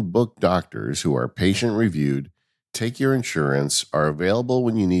and book doctors who are patient-reviewed, take your insurance, are available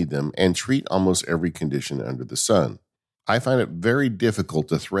when you need them, and treat almost every condition under the sun. I find it very difficult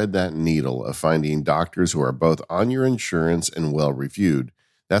to thread that needle of finding doctors who are both on your insurance and well-reviewed.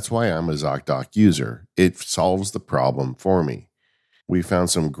 That's why I'm a ZocDoc user. It solves the problem for me. We found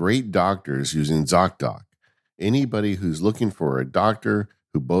some great doctors using ZocDoc. Anybody who's looking for a doctor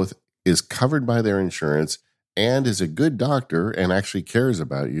who both is covered by their insurance and is a good doctor and actually cares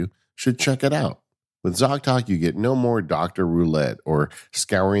about you should check it out. With ZocDoc, you get no more doctor roulette or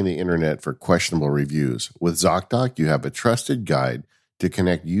scouring the internet for questionable reviews. With ZocDoc, you have a trusted guide to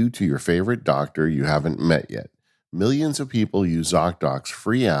connect you to your favorite doctor you haven't met yet. Millions of people use ZocDoc's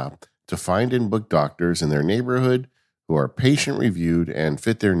free app to find and book doctors in their neighborhood who are patient-reviewed and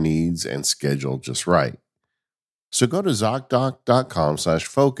fit their needs and schedule just right. So go to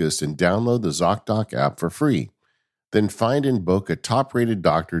ZocDoc.com/focused and download the ZocDoc app for free. Then find and book a top-rated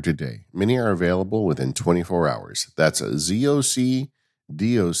doctor today. Many are available within 24 hours. That's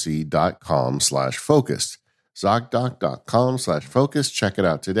ZocDoc.com/focused. ZocDoc.com/focused. Check it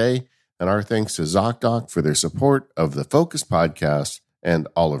out today. And our thanks to ZocDoc for their support of the Focus Podcast and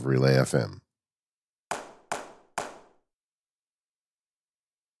all of Relay FM. All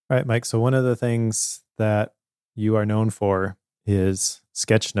right, Mike. So one of the things that you are known for is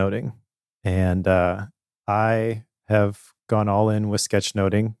sketchnoting. And I have gone all in with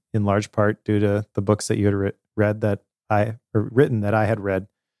sketchnoting in large part due to the books that you had written that I had read.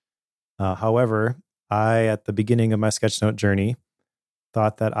 However, I, at the beginning of my sketchnote journey,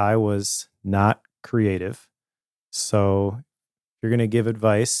 thought that I was not creative. So if you're going to give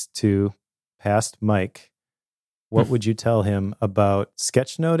advice to past Mike, what would you tell him about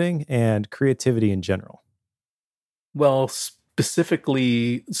sketchnoting and creativity in general? Well,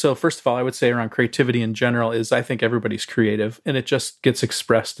 specifically, so first of all, I would say around creativity in general is I think everybody's creative and it just gets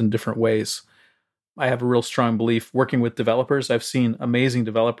expressed in different ways. I have a real strong belief working with developers. I've seen amazing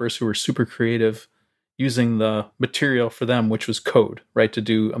developers who are super creative using the material for them, which was code, right? To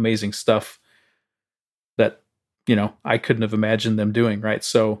do amazing stuff that, I couldn't have imagined them doing, right?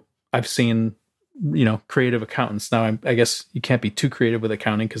 So I've seen, creative accountants. Now, I guess you can't be too creative with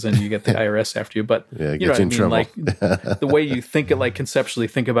accounting because then you get the IRS after you. But Yeah, you know what I mean? trouble. Like the way you think it, like conceptually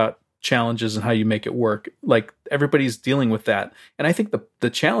think about challenges and how you make it work. Like everybody's dealing with that. And I think the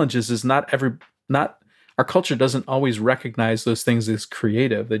challenge is not our culture doesn't always recognize those things as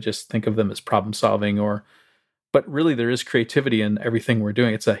creative. They just think of them as problem solving but really there is creativity in everything we're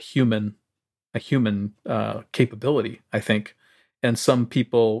doing. It's a human capability, I think. And some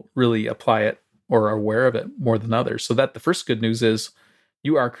people really apply it or are aware of it more than others. So that the first good news is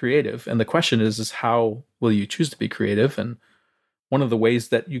you are creative. And the question is how will you choose to be creative? And one of the ways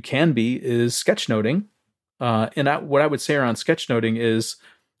that you can be is sketchnoting. What I would say around sketchnoting is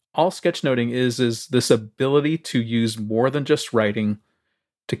all sketchnoting is this ability to use more than just writing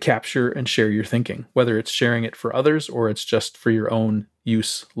to capture and share your thinking, whether it's sharing it for others or it's just for your own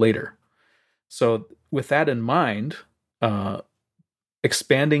use later. So with that in mind,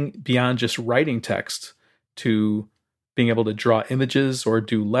 expanding beyond just writing text to being able to draw images or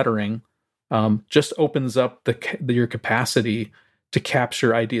do lettering just opens up your capacity to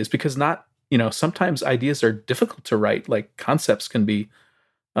capture ideas, because sometimes ideas are difficult to write. Like concepts can be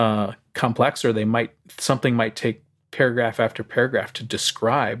complex, or something might take paragraph after paragraph to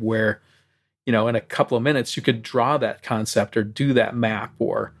describe, where in a couple of minutes you could draw that concept or do that map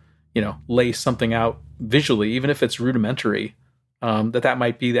or lay something out visually, even if it's rudimentary. That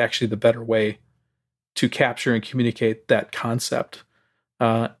might be actually the better way to capture and communicate that concept.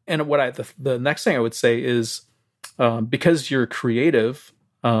 And what the next thing I would say is because you're creative,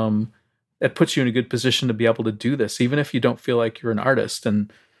 it puts you in a good position to be able to do this, even if you don't feel like you're an artist. And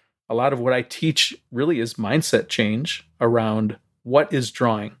a lot of what I teach really is mindset change around what is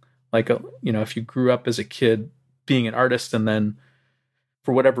drawing. Like, if you grew up as a kid being an artist and then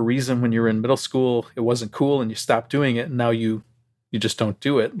for whatever reason, when you were in middle school, it wasn't cool and you stopped doing it, and now you just don't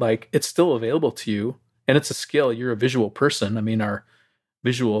do it. Like, it's still available to you and it's a skill. You're a visual person. I mean, our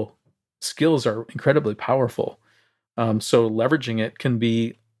visual skills are incredibly powerful. So leveraging it can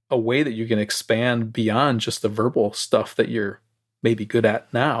be a way that you can expand beyond just the verbal stuff that you're maybe good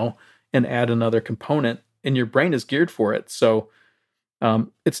at now and add another component, and your brain is geared for it. So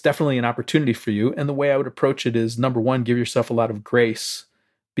it's definitely an opportunity for you. And the way I would approach it is, number one, give yourself a lot of grace,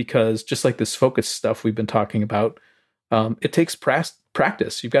 because just like this focus stuff we've been talking about, it takes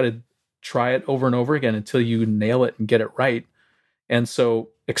practice. You've got to try it over and over again until you nail it and get it right. And so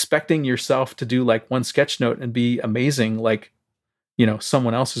expecting yourself to do like one sketch note and be amazing, like,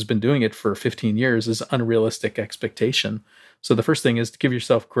 someone else has been doing it for 15 years, is unrealistic expectation. So the first thing is to give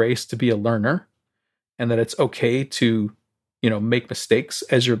yourself grace to be a learner, and that it's okay to, make mistakes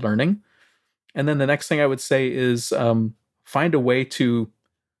as you're learning. And then the next thing I would say is find a way to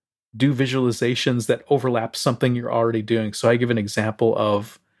do visualizations that overlap something you're already doing. So I give an example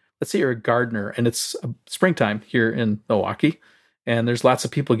of, let's say you're a gardener and it's springtime here in Milwaukee, and there's lots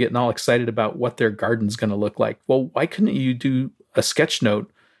of people getting all excited about what their garden's going to look like. Well, why couldn't you do a sketch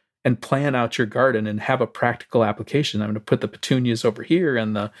note and plan out your garden and have a practical application? I'm going to put the petunias over here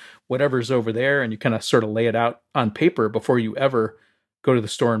and the whatever's over there, and you kind of sort of lay it out on paper before you ever go to the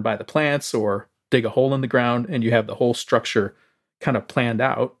store and buy the plants or dig a hole in the ground, and you have the whole structure kind of planned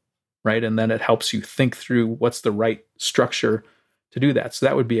out, right? And then it helps you think through what's the right structure to do that. So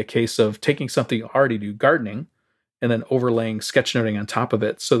that would be a case of taking something you already do, gardening, and then overlaying sketchnoting on top of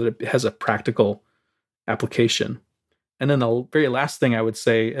it so that it has a practical application. And then the very last thing I would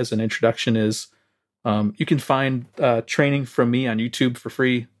say as an introduction is you can find training from me on YouTube for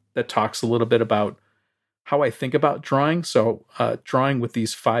free that talks a little bit about how I think about drawing. So drawing with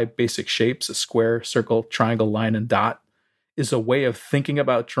these 5 basic shapes, a square, circle, triangle, line, and dot, is a way of thinking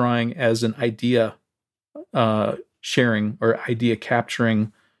about drawing as an idea sharing or idea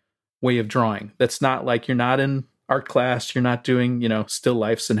capturing way of drawing. That's not like, you're not in art class, you're not doing, still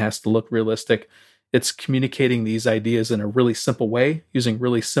lifes and has to look realistic. It's communicating these ideas in a really simple way using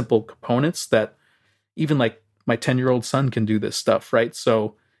really simple components that even like my 10-year-old son can do this stuff, right?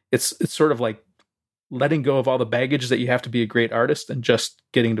 So it's sort of like letting go of all the baggage that you have to be a great artist and just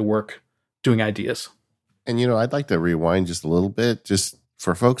getting to work doing ideas. And, I'd like to rewind just a little bit, just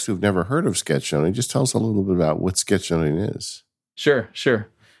for folks who've never heard of sketchnoting. Just tell us a little bit about what sketchnoting is. Sure.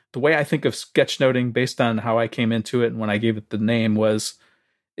 The way I think of sketchnoting, based on how I came into it and when I gave it the name, was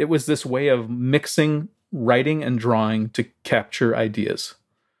it was this way of mixing writing and drawing to capture ideas.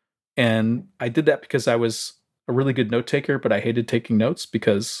 And I did that because I was a really good note taker, but I hated taking notes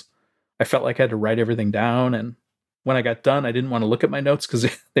because I felt like I had to write everything down. And when I got done, I didn't want to look at my notes because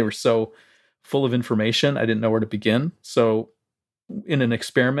they were so full of information. I didn't know where to begin. So in an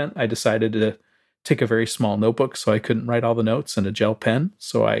experiment, I decided to take a very small notebook so I couldn't write all the notes, and a gel pen.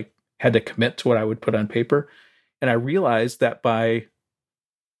 So I had to commit to what I would put on paper. And I realized that by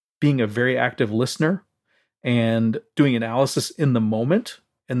being a very active listener and doing analysis in the moment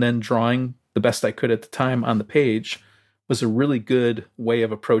and then drawing the best I could at the time on the page was a really good way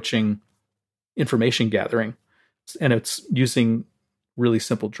of approaching information gathering. And it's using really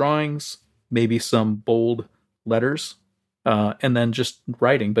simple drawings, maybe some bold letters, and then just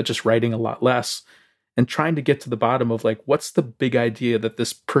writing, but just writing a lot less, and trying to get to the bottom of like, what's the big idea that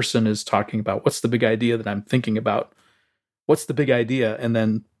this person is talking about? What's the big idea that I'm thinking about? What's the big idea? And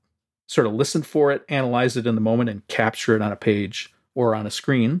then sort of listen for it, analyze it in the moment, and capture it on a page or on a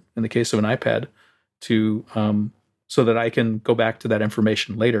screen, in the case of an iPad, to so that I can go back to that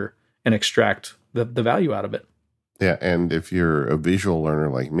information later and extract the value out of it. Yeah, and if you're a visual learner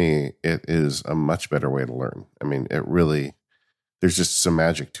like me, it is a much better way to learn. I mean, it really, there's just some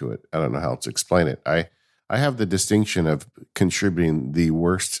magic to it. I don't know how to explain it. I have the distinction of contributing the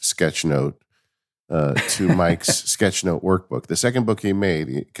worst sketch note to Mike's sketch note workbook, the second book he made,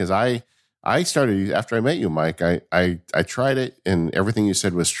 because I started, after I met you, Mike, I tried it and everything you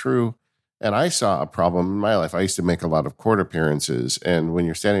said was true. And I saw a problem in my life. I used to make a lot of court appearances. And when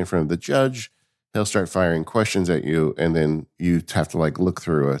you're standing in front of the judge, he'll start firing questions at you. And then you have to like look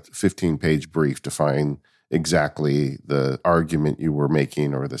through a 15-page brief to find exactly the argument you were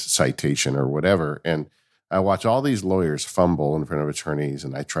making or the citation or whatever. And I watch all these lawyers fumble in front of attorneys,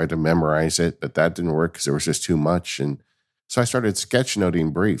 and I tried to memorize it, but that didn't work because there was just too much. And so I started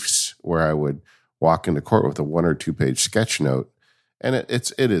sketchnoting briefs where I would walk into court with a 1 or 2 page sketch note. And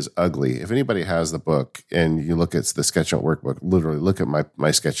it is ugly. If anybody has the book and you look at the sketchnote workbook, literally look at my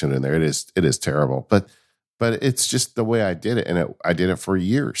sketchnote in there. It is terrible. But it's just the way I did it. And I did it for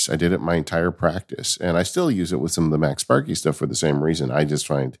years. I did it my entire practice. And I still use it with some of the Max Sparky stuff for the same reason. I just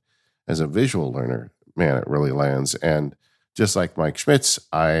find as a visual learner, man, it really lands. And just like Mike Schmidt's,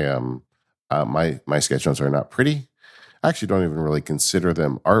 my sketch notes are not pretty. I actually don't even really consider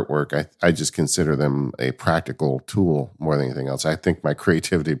them artwork. I just consider them a practical tool more than anything else. I think my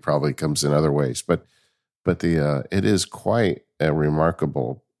creativity probably comes in other ways, but it is quite a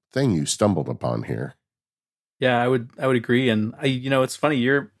remarkable thing you stumbled upon here. Yeah, I would agree. And it's funny,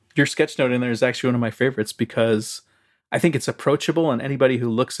 your sketch note in there is actually one of my favorites because I think it's approachable, and anybody who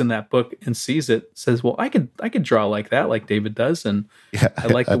looks in that book and sees it says, "Well, I could draw like that, like David does," and I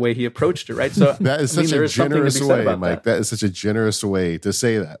like the way he approached it. Right, so that is such a generous way, Mike. That is such a generous way to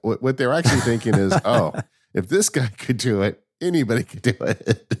say that. What they're actually thinking is, "Oh, if this guy could do it, anybody could do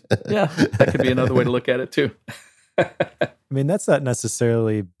it." Yeah, that could be another way to look at it too. I mean, that's not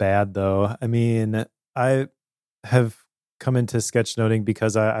necessarily bad, though. I mean, I have come into sketchnoting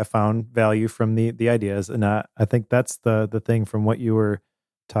because I found value from the ideas. And I think that's the thing from what you were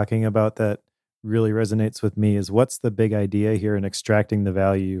talking about that really resonates with me is what's the big idea here and extracting the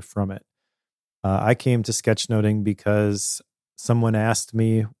value from it. I came to sketchnoting because someone asked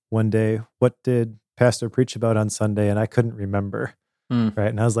me one day, what did Pastor preach about on Sunday? And I couldn't remember. Right.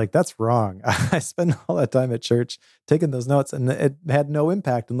 And I was like, that's wrong. I spend all that time at church taking those notes and it had no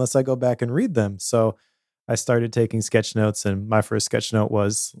impact unless I go back and read them. So I started taking sketch notes, and my first sketch note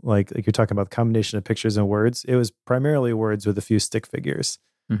was like you're talking about the combination of pictures and words. It was primarily words with a few stick figures.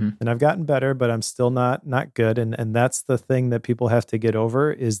 Mm-hmm. And I've gotten better, but I'm still not good. And that's the thing that people have to get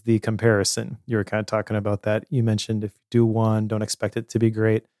over is the comparison. You were kind of talking about that. You mentioned if you do one, don't expect it to be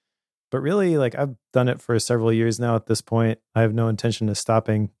great. But really, like I've done it for several years now at this point. I have no intention of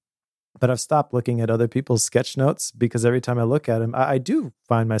stopping. But I've stopped looking at other people's sketch notes because every time I look at them, I do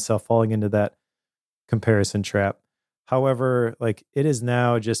find myself falling into that comparison trap. However, like it has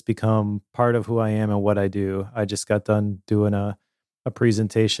now just become part of who I am and what I do. I just got done doing a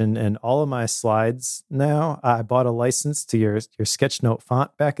presentation, and all of my slides now, I bought a license to your sketchnote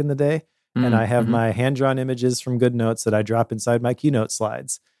font back in the day. And I have my hand-drawn images from GoodNotes that I drop inside my Keynote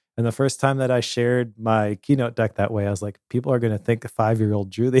slides. And the first time that I shared my Keynote deck that way, I was like, people are going to think a 5-year-old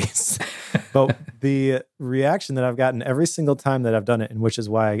drew these. But the reaction that I've gotten every single time that I've done it, and which is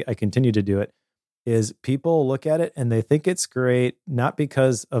why I continue to do it, is people look at it and they think it's great, not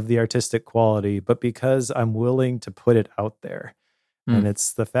because of the artistic quality, but because I'm willing to put it out there. And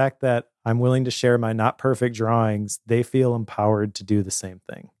it's the fact that I'm willing to share my not perfect drawings. They feel empowered to do the same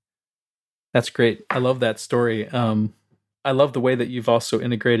thing. That's great. I love that story. I love the way that you've also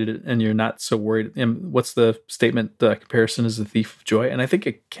integrated it and you're not so worried. And what's the statement? Comparison is the thief of joy. And I think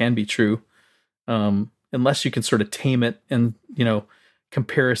it can be true. Unless you can sort of tame it and,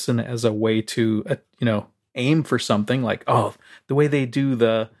 comparison as a way to, aim for something like, oh, the way they do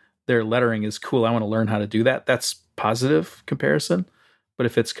their lettering is cool. I want to learn how to do that. That's positive comparison. But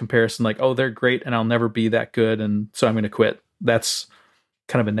if it's comparison like, oh, they're great and I'll never be that good, and so I'm going to quit, that's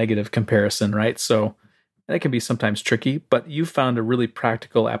kind of a negative comparison, right? So that can be sometimes tricky, but you found a really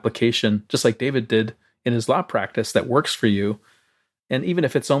practical application, just like David did in his law practice, that works for you. And even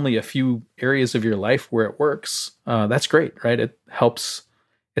if it's only a few areas of your life where it works, that's great, right? It helps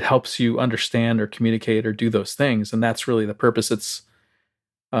you understand or communicate or do those things. And that's really the purpose. It's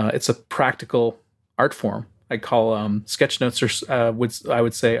a practical art form. I call sketch notes, I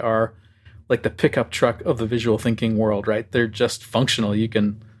would say, are like the pickup truck of the visual thinking world, right? They're just functional. You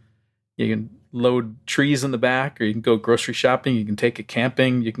can load trees in the back, or you can go grocery shopping. You can take it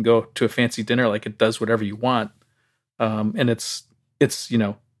camping. You can go to a fancy dinner. Like, it does whatever you want. And it's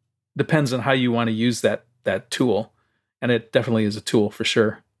depends on how you want to use that tool. And it definitely is a tool for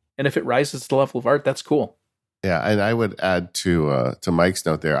sure. And if it rises to the level of art, that's cool. Yeah, and I would add to Mike's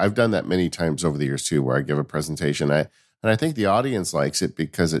note there. I've done that many times over the years too, where I give a presentation. I think the audience likes it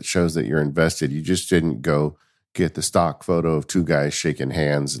because it shows that you're invested. You just didn't go get the stock photo of two guys shaking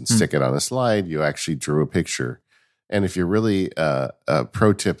hands and stick it on a slide. You actually drew a picture. And if you're really a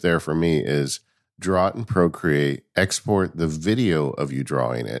pro tip there for me is draw it in Procreate, export the video of you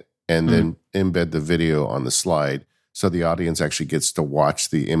drawing it, and then embed the video on the slide. So the audience actually gets to watch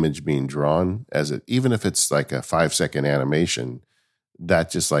the image being drawn even if it's like a 5-second animation, that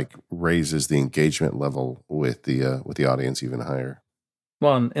just like raises the engagement level with the audience even higher.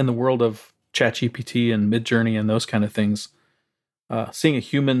 Well, in the world of ChatGPT and Midjourney and those kind of things, seeing a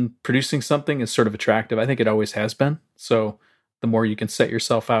human producing something is sort of attractive. I think it always has been. So the more you can set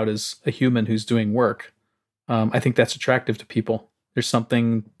yourself out as a human who's doing work, I think that's attractive to people. There's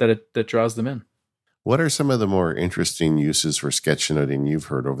something that draws them in. What are some of the more interesting uses for sketchnoting you've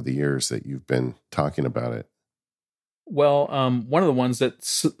heard over the years that you've been talking about it? Well, one of the ones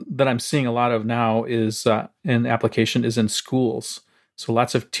that I'm seeing a lot of now is in application is in schools. So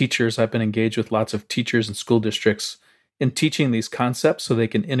lots of teachers, I've been engaged with lots of teachers and school districts in teaching these concepts so they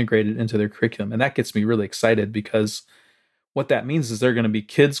can integrate it into their curriculum. And that gets me really excited because what that means is there are going to be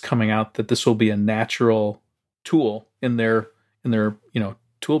kids coming out that this will be a natural tool in their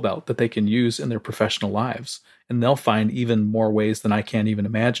tool belt that they can use in their professional lives, and they'll find even more ways than I can't even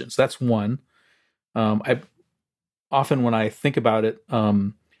imagine. So that's one. I often, when I think about it,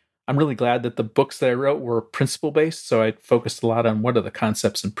 I'm really glad that the books that I wrote were principle based. So I focused a lot on what are the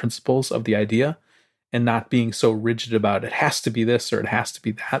concepts and principles of the idea, and not being so rigid about it has to be this or it has to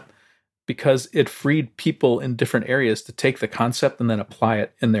be that, because it freed people in different areas to take the concept and then apply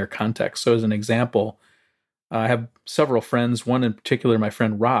it in their context. So as an example, I have several friends, one in particular, my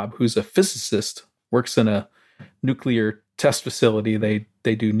friend Rob, who's a physicist, works in a nuclear test facility.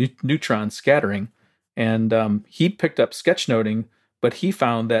 They do neutron scattering. And he picked up sketchnoting, but he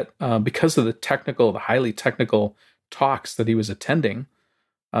found that because of the highly technical talks that he was attending,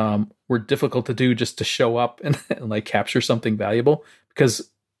 were difficult to do just to show up and like capture something valuable, because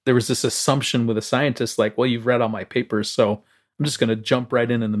there was this assumption with a scientist, like, well, you've read all my papers, so I'm just going to jump right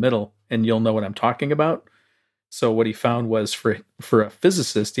in the middle and you'll know what I'm talking about. So what he found was for a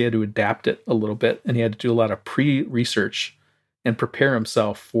physicist, he had to adapt it a little bit, and he had to do a lot of pre-research and prepare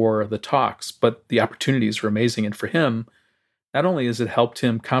himself for the talks. But the opportunities were amazing. And for him, not only has it helped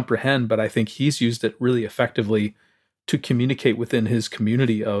him comprehend, but I think he's used it really effectively to communicate within his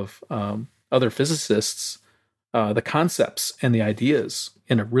community of other physicists the concepts and the ideas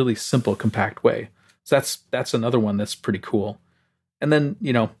in a really simple, compact way. So that's another one that's pretty cool. And then,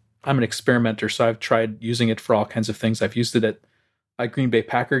 I'm an experimenter, so I've tried using it for all kinds of things. I've used it at Green Bay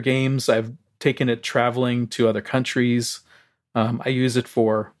Packer games. I've taken it traveling to other countries. I use it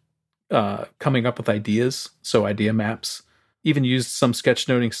for coming up with ideas, so idea maps. Even used some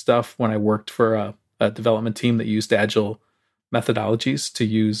sketchnoting stuff when I worked for a development team that used agile methodologies to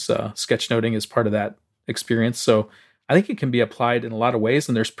use sketchnoting as part of that experience. So I think it can be applied in a lot of ways,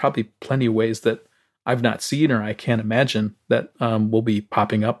 and there's probably plenty of ways that I've not seen or I can't imagine that will be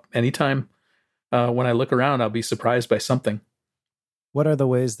popping up anytime. When I look around, I'll be surprised by something. What are the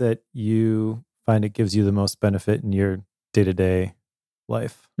ways that you find it gives you the most benefit in your day-to-day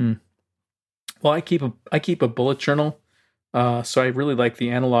life? Well, I keep a bullet journal, so I really like the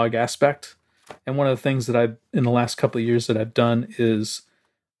analog aspect. And one of the things that I've in the last couple of years that I've done is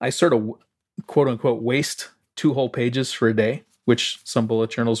I sort of quote unquote waste 2 whole pages for a day, which some bullet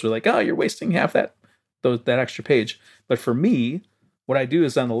journals were like, oh, you're wasting half that extra page. But for me, what I do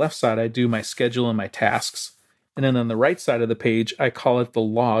is on the left side, I do my schedule and my tasks. And then on the right side of the page, I call it the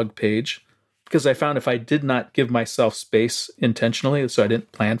log page, because I found if I did not give myself space intentionally, so I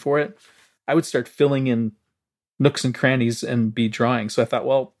didn't plan for it, I would start filling in nooks and crannies and be drawing. So I thought,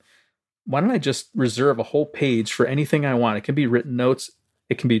 well, why don't I just reserve a whole page for anything I want? It can be written notes,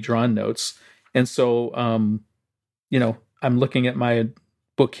 it can be drawn notes. And so, I'm looking at my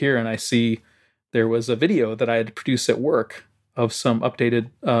book here and I see there was a video that I had to produce at work of some updated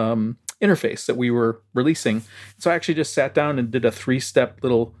interface that we were releasing. So I actually just sat down and did a 3-step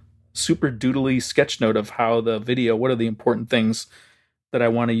little super doodly sketch note of how the video, what are the important things that I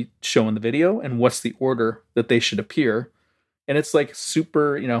want to show in the video and what's the order that they should appear. And it's like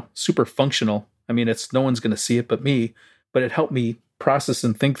super functional. I mean, no one's going to see it but me, but it helped me process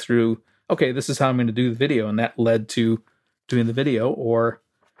and think through, okay, this is how I'm going to do the video. And that led to doing the video. Or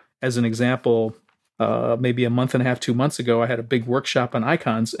as an example, maybe a month and a half, 2 months ago, I had a big workshop on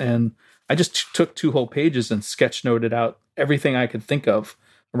icons, and I just took 2 whole pages and sketch noted out everything I could think of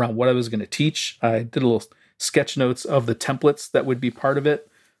around what I was going to teach. I did a little sketch notes of the templates that would be part of it.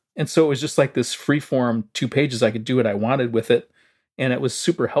 And so it was just like this free form 2 pages. I could do what I wanted with it. And it was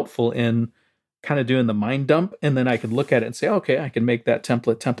super helpful in kind of doing the mind dump. And then I could look at it and say, okay, I can make that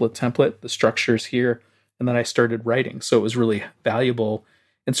template. The structure's here. And then I started writing. So it was really valuable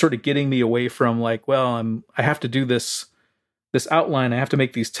and sort of getting me away from like, well, I have to do this outline. I have to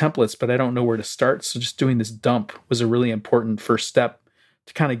make these templates, but I don't know where to start. So just doing this dump was a really important first step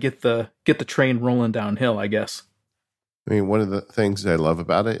to kind of get the train rolling downhill, I guess. I mean, one of the things I love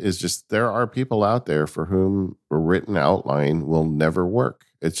about it is just there are people out there for whom a written outline will never work.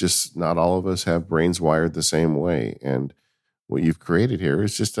 It's just not all of us have brains wired the same way. And what you've created here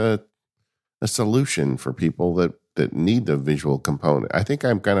is just a solution for people that need the visual component. I think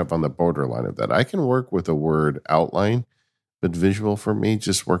I'm kind of on the borderline of that. I can work with a word outline, but visual for me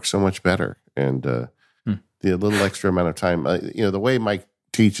just works so much better. And the little extra amount of time, the way Mike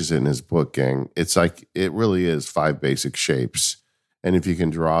teaches it in his book, gang, it's like it really is 5 basic shapes, and if you can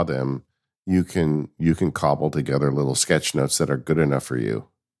draw them, you can cobble together little sketch notes that are good enough for you,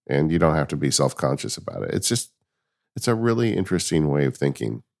 and you don't have to be self-conscious about it. It's a really interesting way of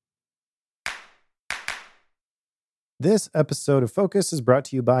thinking. This episode of Focus is brought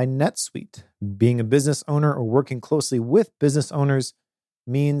to you by NetSuite. Being a business owner or working closely with business owners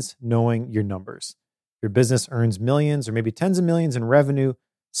means knowing your numbers. Your business earns millions or maybe tens of millions in revenue.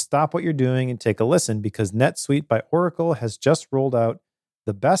 Stop what you're doing and take a listen, because NetSuite by Oracle has just rolled out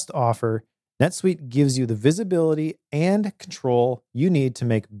the best offer. NetSuite gives you the visibility and control you need to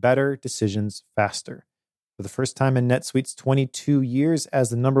make better decisions faster. For the first time in NetSuite's 22 years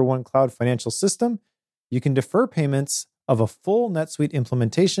as the number one cloud financial system, you can defer payments of a full NetSuite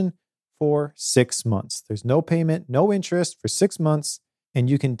implementation for 6 months. There's no payment, no interest for 6 months, and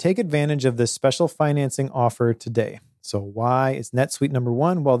you can take advantage of this special financing offer today. So why is NetSuite number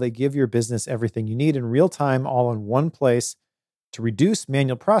one? Well, they give your business everything you need in real time, all in one place, to reduce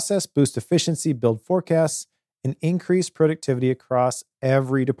manual process, boost efficiency, build forecasts, and increase productivity across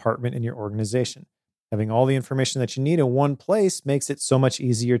every department in your organization. Having all the information that you need in one place makes it so much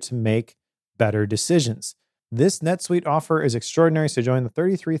easier to make better decisions. This NetSuite offer is extraordinary, so join the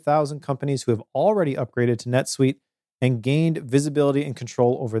 33,000 companies who have already upgraded to NetSuite and gained visibility and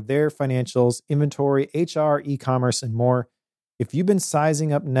control over their financials, inventory, HR, e-commerce, and more. If you've been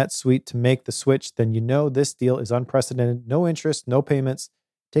sizing up NetSuite to make the switch, then you know this deal is unprecedented. No interest, no payments.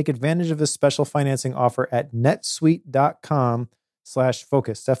 Take advantage of this special financing offer at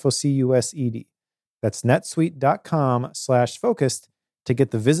netsuite.com/focused, F-O-C-U-S-E-D. That's netsuite.com/focused to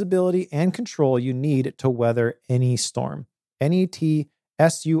get the visibility and control you need to weather any storm.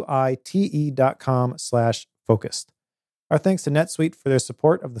 netsuite.com/focused. Our thanks to NetSuite for their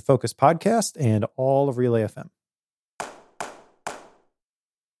support of the Focus podcast and all of Relay FM.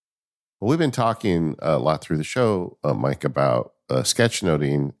 Well, we've been talking a lot through the show, Mike, about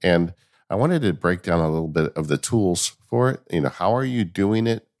sketchnoting, and I wanted to break down a little bit of the tools for it. How are you doing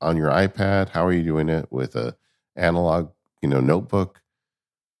it on your iPad? How are you doing it with a analog, notebook?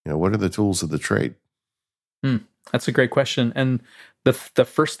 What are the tools of the trade? That's a great question. And the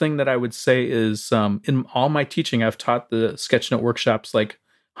first thing that I would say is, in all my teaching, I've taught the Sketchnote workshops like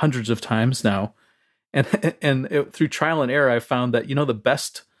hundreds of times now. And through trial and error, I found that, the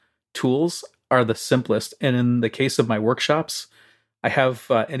best tools are the simplest. And in the case of my workshops, I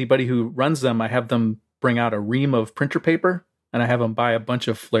have anybody who runs them, I have them bring out a ream of printer paper, and I have them buy a bunch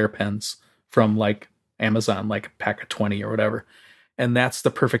of flare pens from like Amazon, like a pack of 20 or whatever. And that's the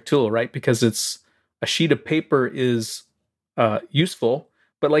perfect tool, right? Because it's a sheet of paper is useful,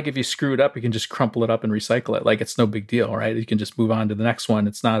 but like if you screw it up, you can just crumple it up and recycle it. Like it's no big deal, right? You can just move on to the next one.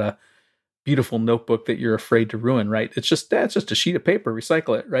 It's not a beautiful notebook that you're afraid to ruin, right? It's just a sheet of paper,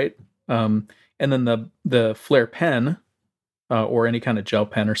 recycle it, right? And then the flare pen or any kind of gel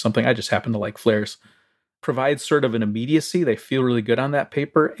pen or something, I just happen to like flares, provides sort of an immediacy. They feel really good on that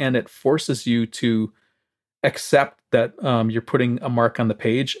paper, and it forces you to accept that you're putting a mark on the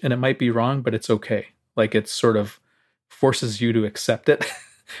page, and it might be wrong, but it's okay. Like it sort of forces you to accept it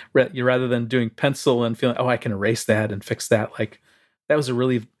rather than doing pencil and feeling, oh, I can erase that and fix that. Like that was a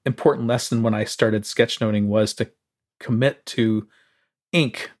really important lesson when I started sketchnoting, was to commit to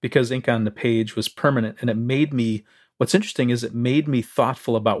ink, because ink on the page was permanent. And it made me, what's interesting is it made me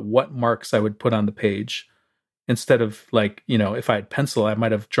thoughtful about what marks I would put on the page, instead of like, if I had pencil, I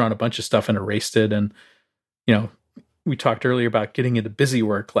might have drawn a bunch of stuff and erased it. And we talked earlier about getting into busy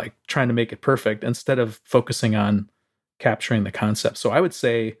work, like trying to make it perfect instead of focusing on capturing the concept. So I would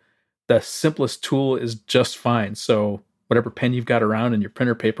say the simplest tool is just fine. So whatever pen you've got around and your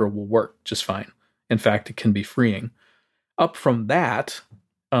printer paper will work just fine. In fact, it can be freeing. Up from that,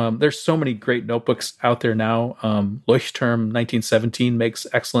 there's so many great notebooks out there now. Leuchtturm 1917 makes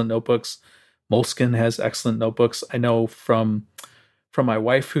excellent notebooks. Moleskine has excellent notebooks. I know from my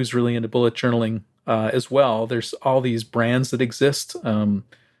wife, who's really into bullet journaling, as well. There's all these brands that exist.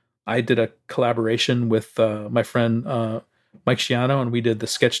 I did a collaboration with my friend Mike Sciano, and we did the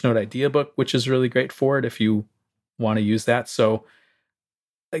Sketchnote Idea Book, which is really great for it if you want to use that. So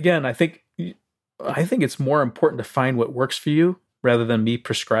again, I think it's more important to find what works for you rather than me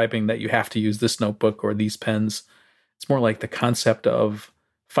prescribing that you have to use this notebook or these pens. It's more like the concept of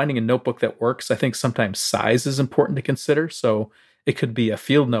finding a notebook that works. I think sometimes size is important to consider. So it could be a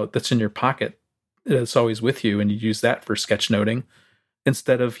field note that's in your pocket that's always with you, and you use that for sketchnoting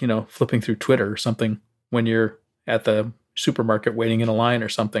instead of, flipping through Twitter or something when you're at the supermarket waiting in a line or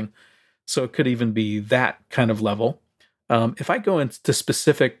something. So it could even be that kind of level. If I go into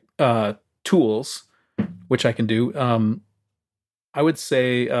specific tools, which I can do, I would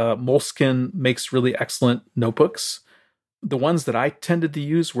say Moleskine makes really excellent notebooks. The ones that I tended to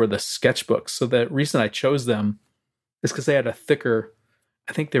use were the sketchbooks. So the reason I chose them is because they had a thicker,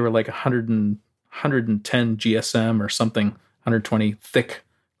 I think they were like 110 GSM or something, 120 thick,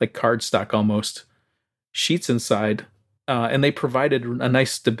 like cardstock almost, sheets inside and they provided a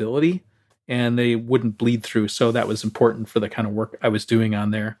nice stability, and they wouldn't bleed through. So that was important for the kind of work I was doing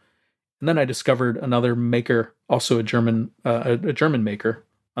on there. And then I discovered another maker, also a German maker,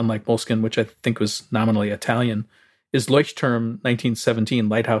 unlike Moleskine, which I think was nominally Italian, is Leuchtturm 1917,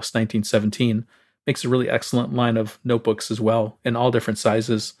 Lighthouse 1917. Makes a really excellent line of notebooks as well, in all different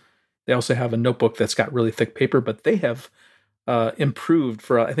sizes. They also have a notebook that's got really thick paper, but they have improved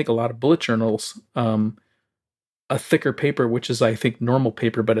for, I think, a lot of bullet journals, a thicker paper, which is, I think, normal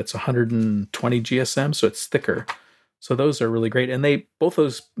paper, but it's 120 GSM, so it's thicker. So those are really great. And both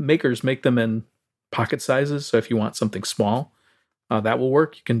those makers make them in pocket sizes. So if you want something small, that will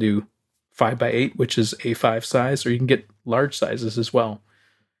work. You can do 5x8, which is A5 size, or you can get large sizes as well.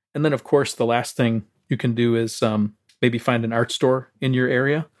 And then, of course, the last thing you can do is maybe find an art store in your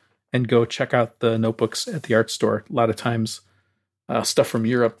area and go check out the notebooks at the art store. A lot of times, stuff from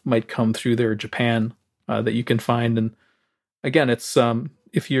Europe might come through there, Japan, that you can find. And again, it's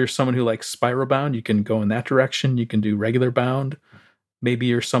if you're someone who likes spiral bound, you can go in that direction. You can do regular bound. Maybe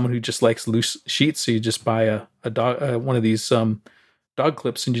you're someone who just likes loose sheets, so you just buy a dog one of these dog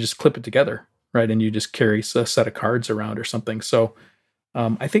clips and you just clip it together, right? And you just carry a set of cards around or something. So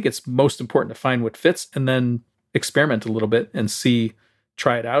I think it's most important to find what fits and then experiment a little bit and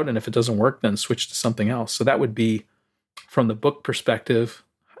try it out. And if it doesn't work, then switch to something else. So that would be from the book perspective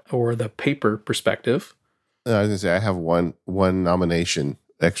or the paper perspective. I was going to say, I have one nomination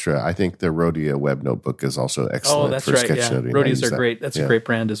extra. I think the Rohde web notebook is also excellent. Oh, that's for right. Yeah, sketchnoting. Rohdes are great. That's a great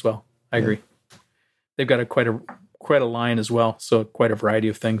brand as well. I agree. They've got quite a line as well. So quite a variety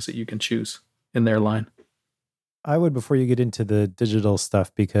of things that you can choose in their line. I would, before you get into the digital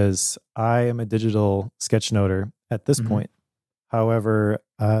stuff, because I am a digital sketchnoter at this point. However,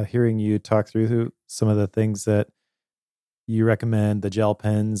 hearing you talk through some of the things that you recommend, the gel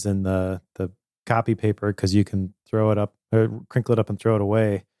pens and the copy paper, because you can throw it up, or crinkle it up and throw it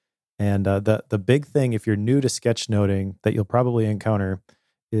away. And the big thing, if you're new to sketchnoting, that you'll probably encounter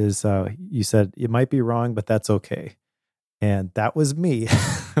is you said it might be wrong, but that's okay. And that was me.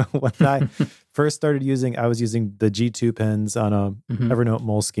 When I first started I was using the G2 pens on a Evernote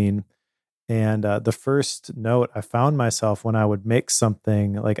Moleskine. And the first note, I found myself when I would make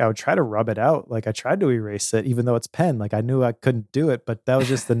something, like I would try to rub it out. Like I tried to erase it, even though it's pen. Like I knew I couldn't do it, but that was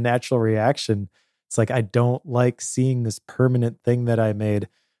just the natural reaction. It's like, I don't like seeing this permanent thing that I made.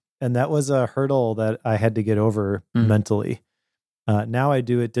 And that was a hurdle that I had to get over mentally. Now I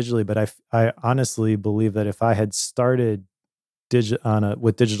do it digitally, but I honestly believe that if I had started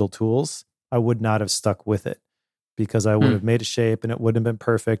with digital tools, I would not have stuck with it. Because I would have made a shape and it wouldn't have been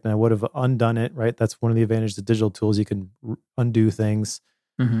perfect and I would have undone it, right? That's one of the advantages of digital tools. You can undo things,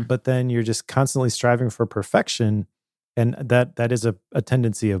 but then you're just constantly striving for perfection. And that is a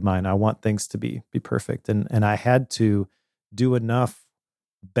tendency of mine. I want things to be perfect. And I had to do enough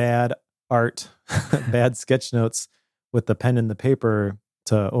bad art, bad sketch notes with the pen and the paper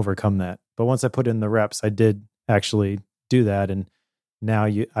to overcome that. But once I put in the reps, I did actually do that. And now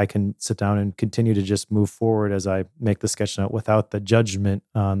I can sit down and continue to just move forward as I make the sketch note without the judgment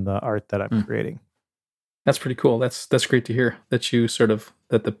on the art that I'm creating. That's pretty cool. That's great to hear that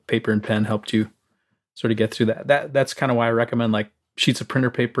that the paper and pen helped you sort of get through that. That's kind of why I recommend like sheets of printer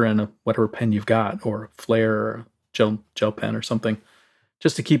paper and whatever pen you've got, or a Flair or a gel pen or something,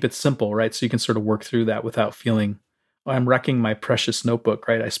 just to keep it simple, right? So you can sort of work through that without feeling, oh, I'm wrecking my precious notebook,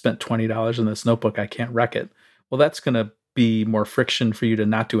 right? I spent $20 on this notebook. I can't wreck it. Well, that's going to be more friction for you to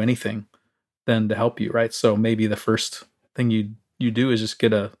not do anything than to help you, right? So maybe the first thing you do is just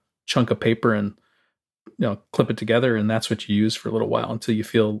get a chunk of paper and clip it together, and that's what you use for a little while until you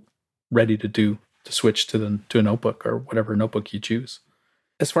feel ready to switch to a notebook or whatever notebook you choose.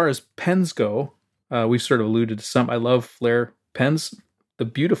 As far as pens go, we've sort of alluded to some. I love Flair pens. The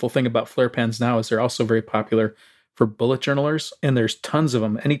beautiful thing about Flair pens now is they're also very popular for bullet journalers, and there's tons of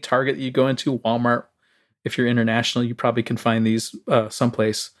them. Any Target that you go into, Walmart, if you're international, you probably can find these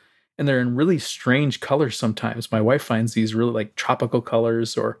someplace. And they're in really strange colors sometimes. My wife finds these really like tropical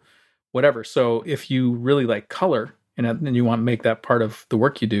colors or whatever. So if you really like color and you want to make that part of the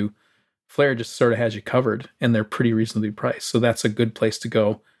work you do, Flair just sort of has you covered, and they're pretty reasonably priced. So that's a good place to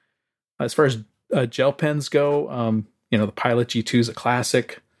go. As far as gel pens go, the Pilot G2 is a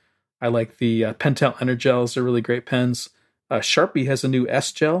classic. I like the Pentel Energels. They're really great pens. Sharpie has a new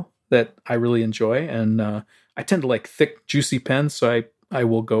S gel that I really enjoy. And I tend to like thick, juicy pens. So I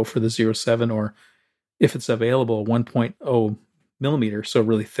will go for the 07, or if it's available, 1.0 millimeter. So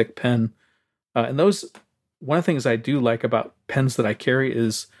really thick pen. And those, one of the things I do like about pens that I carry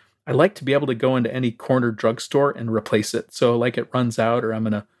is I like to be able to go into any corner drugstore and replace it. So like it runs out, or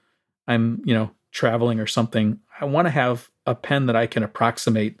I'm traveling or something. I want to have a pen that I can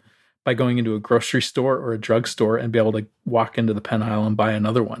approximate by going into a grocery store or a drugstore and be able to walk into the pen aisle and buy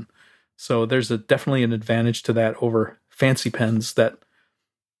another one. So there's definitely an advantage to that over fancy pens that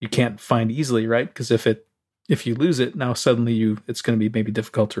you can't find easily, right? Because if you lose it, now suddenly it's going to be maybe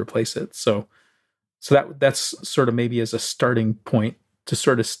difficult to replace it. So that's sort of maybe as a starting point to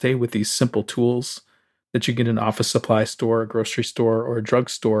sort of stay with these simple tools that you get in an office supply store, a grocery store, or a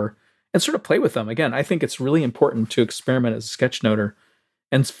drugstore, and sort of play with them. Again, I think it's really important to experiment as a sketchnoter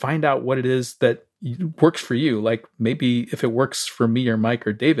and find out what it is that works for you. Like maybe if it works for me or Mike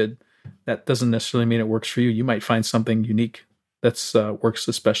or David, that doesn't necessarily mean it works for you. You might find something unique that's works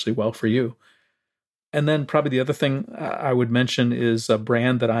especially well for you. And then probably the other thing I would mention is a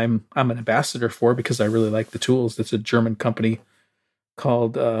brand that I'm an ambassador for because I really like the tools. It's a German company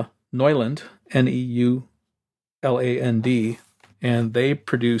called Neuland, Neuland, and they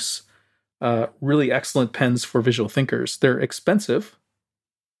produce really excellent pens for visual thinkers. They're expensive.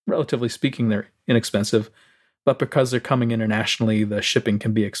 Relatively speaking, they're inexpensive, but because they're coming internationally, the shipping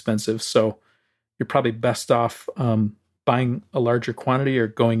can be expensive. So you're probably best off buying a larger quantity or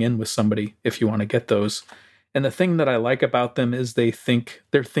going in with somebody if you want to get those. And the thing that I like about them is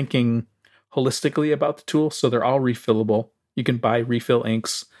they're thinking holistically about the tool. So they're all refillable. You can buy refill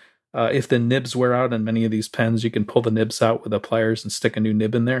inks. If the nibs wear out in many of these pens, you can pull the nibs out with the pliers and stick a new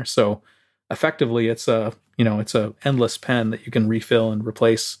nib in there. So effectively, it's a endless pen that you can refill and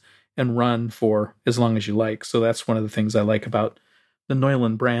replace and run for as long as you like. So that's one of the things I like about the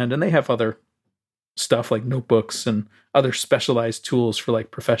Neuland brand. And they have other stuff like notebooks and other specialized tools for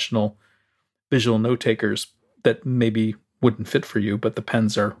like professional visual note takers that maybe wouldn't fit for you, but the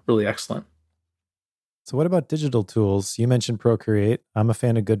pens are really excellent. So what about digital tools? You mentioned Procreate. I'm a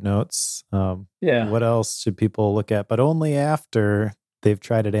fan of GoodNotes. Yeah. What else should people look at? But only after they've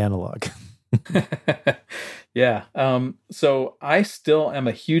tried it analog. Yeah. So I still am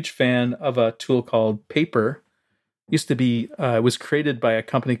a huge fan of a tool called Paper. Used to be, it was created by a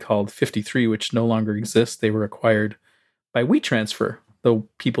company called 53, which no longer exists. They were acquired by WeTransfer. The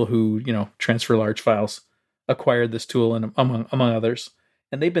people who, transfer large files acquired this tool and among others.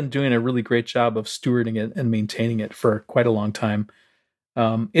 And they've been doing a really great job of stewarding it and maintaining it for quite a long time.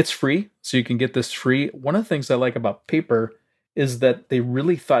 It's free, so you can get this free. One of the things I like about Paper is that they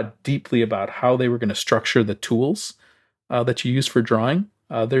really thought deeply about how they were going to structure the tools that you use for drawing.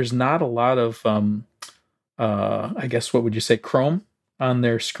 There's not a lot of, I guess, what would you say, chrome on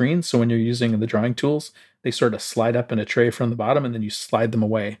their screen. So when you're using the drawing tools, they sort of slide up in a tray from the bottom and then you slide them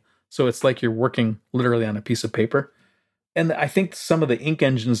away. So it's like you're working literally on a piece of paper. And I think some of the ink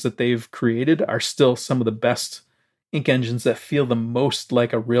engines that they've created are still some of the best ink engines that feel the most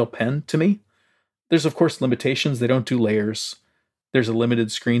like a real pen to me. There's, of course, limitations. They don't do layers. There's a limited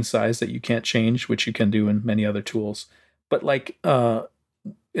screen size that you can't change, which you can do in many other tools. But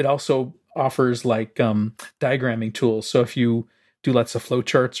it also offers diagramming tools. So if you do lots of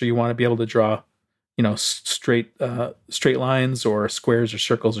flowcharts or you want to be able to draw, straight lines or squares or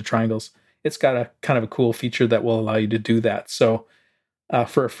circles or triangles, it's got a kind of a cool feature that will allow you to do that. So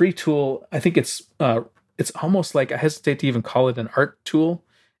for a free tool, I think it's almost like, I hesitate to even call it an art tool,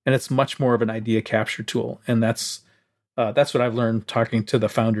 and it's much more of an idea capture tool. And that's what I've learned talking to the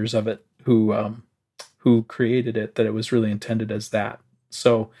founders of it who created it, that it was really intended as that.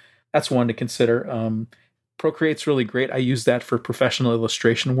 So that's one to consider. Procreate's really great. I use that for professional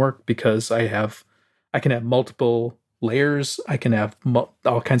illustration work because I can have multiple layers. I can have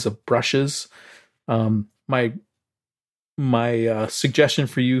all kinds of brushes. My suggestion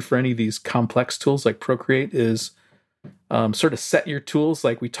for you for any of these complex tools like Procreate is sort of set your tools,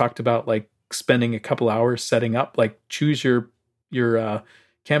 like we talked about, like spending a couple hours setting up. Like choose your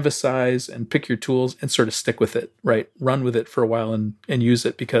canvas size and pick your tools and sort of stick with it, right? Run with it for a while and use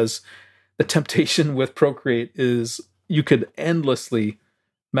it, because the temptation with Procreate is you could endlessly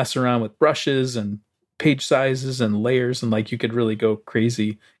mess around with brushes and page sizes and layers, and you could really go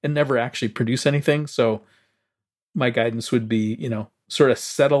crazy and never actually produce anything. So my guidance would be, sort of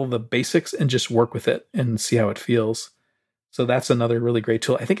settle the basics and just work with it and see how it feels. So that's another really great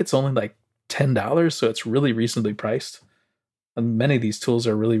tool. I think it's only like $10, so it's really reasonably priced. And many of these tools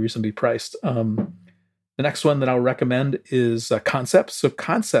are really reasonably priced. The next one that I'll recommend is Concepts. So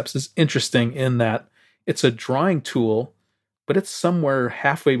Concepts is interesting in that it's a drawing tool, but it's somewhere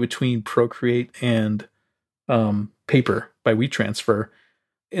halfway between Procreate and Paper by WeTransfer,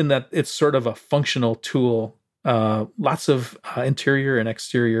 in that it's sort of a functional tool. Lots of interior and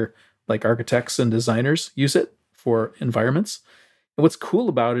exterior, like architects and designers, use it for environments. And what's cool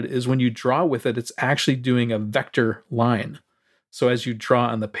about it is when you draw with it, it's actually doing a vector line. So as you draw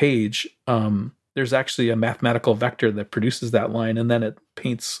on the page, there's actually a mathematical vector that produces that line, and then it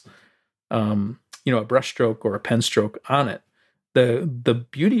paints, a brush stroke or a pen stroke on it. The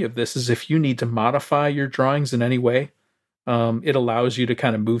beauty of this is if you need to modify your drawings in any way, it allows you to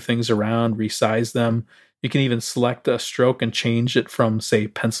kind of move things around, resize them. You can even select a stroke and change it from, say,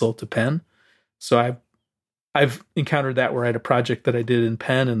 pencil to pen. So I've encountered that where I had a project that I did in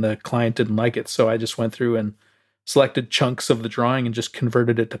pen and the client didn't like it. So I just went through and selected chunks of the drawing and just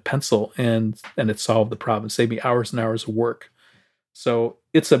converted it to pencil, and it solved the problem. It saved me hours and hours of work. So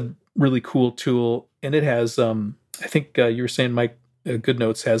it's a really cool tool. And it has, I think you were saying, Mike,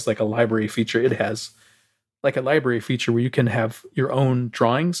 GoodNotes has like a library feature. It has like a library feature where you can have your own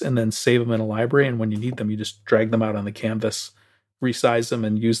drawings and then save them in a library. And when you need them, you just drag them out on the canvas, resize them,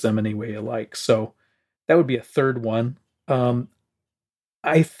 and use them any way you like. So that would be a third one.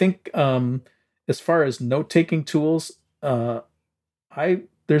 I think as far as note-taking tools, there's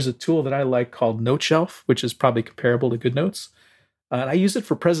a tool that I like called NoteShelf, which is probably comparable to GoodNotes. And I use it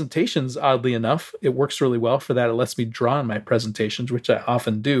for presentations, oddly enough. It works really well for that. It lets me draw in my presentations, which I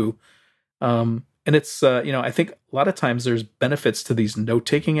often do. And it's, I think a lot of times there's benefits to these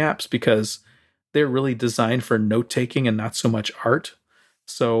note-taking apps because they're really designed for note-taking and not so much art.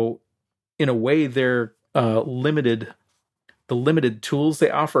 So in a way, they're limited. The limited tools they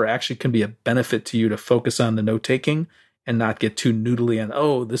offer actually can be a benefit to you to focus on the note-taking and not get too noodly on,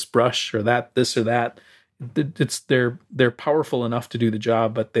 oh, this brush or that, this or that. They're powerful enough to do the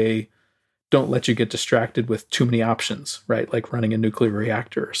job, but they don't let you get distracted with too many options, right? Like running a nuclear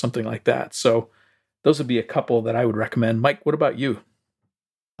reactor or something like that. So those would be a couple that I would recommend. Mike, what about you?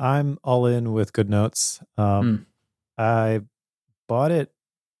 I'm all in with GoodNotes. I bought it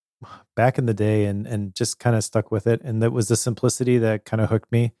back in the day and just kind of stuck with it. And that was the simplicity that kind of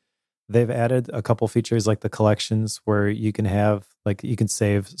hooked me. They've added a couple features like the collections where you can have, like, you can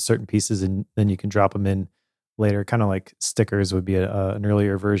save certain pieces and then you can drop them in later, kind of like stickers would be an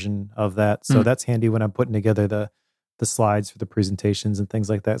earlier version of that. So that's handy when I'm putting together the slides for the presentations and things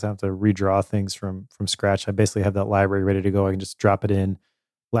like that. So I don't have to redraw things from scratch. I basically have that library ready to go. I can just drop it in,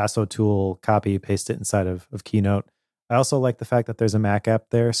 lasso tool, copy, paste it inside of Keynote. I also like the fact that there's a Mac app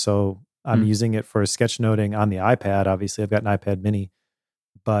there. So I'm using it for sketchnoting on the iPad. Obviously, I've got an iPad mini.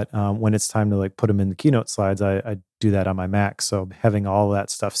 But when it's time to like put them in the Keynote slides, I do that on my Mac. So having all that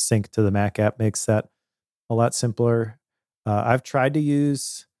stuff synced to the Mac app makes that a lot simpler. I've tried to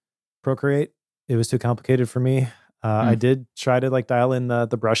use Procreate. It was too complicated for me. I did try to like dial in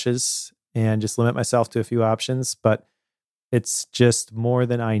the brushes and just limit myself to a few options, but it's just more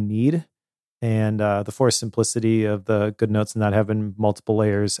than I need. And the forced simplicity of the GoodNotes and not having multiple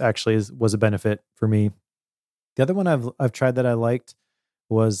layers actually was a benefit for me. The other one I've tried that I liked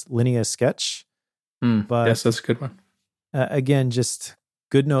was Linear Sketch. But yes, that's a good one. Again, just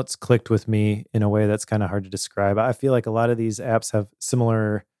GoodNotes clicked with me in a way that's kind of hard to describe. I feel like a lot of these apps have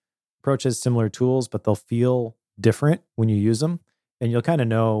similar approaches, similar tools, but they'll feel different when you use them. And you'll kind of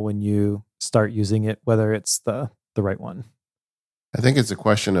know when you start using it, whether it's the right one. I think it's a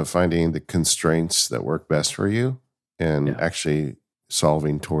question of finding the constraints that work best for you and actually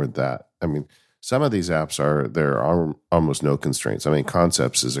solving toward that. I mean, some of these apps there are almost no constraints. I mean,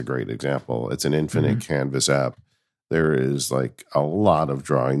 Concepts is a great example. It's an infinite canvas app. There is like a lot of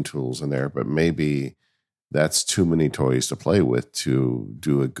drawing tools in there, but maybe that's too many toys to play with to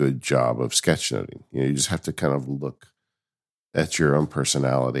do a good job of sketchnoting. You just have to kind of look at your own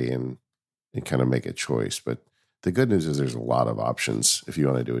personality and kind of make a choice. But the good news is there's a lot of options if you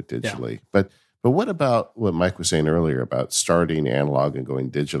want to do it digitally. Yeah. But what about what Mike was saying earlier about starting analog and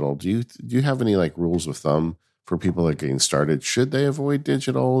going digital? Do you have any like rules of thumb for people that are getting started? Should they avoid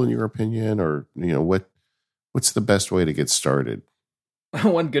digital in your opinion, or what's the best way to get started?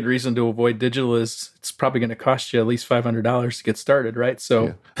 One good reason to avoid digital is it's probably going to cost you at least $500 to get started, right?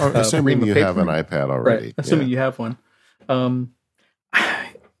 So, assuming you have an iPad already, right? Assuming you have one.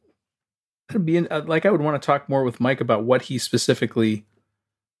 It'd be like I would want to talk more with Mike about what he specifically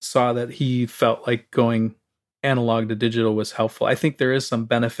saw that he felt like going analog to digital was helpful. I think there is some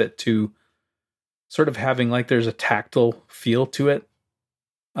benefit to sort of having like there's a tactile feel to it.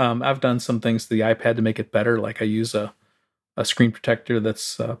 I've done some things to the iPad to make it better. Like I use a screen protector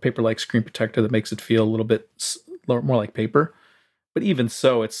that's a paper-like screen protector that makes it feel a little bit more like paper. But even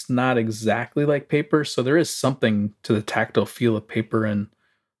so, it's not exactly like paper. So there is something to the tactile feel of paper and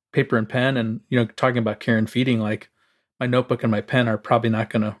pen. And, talking about care and feeding, like my notebook and my pen are probably not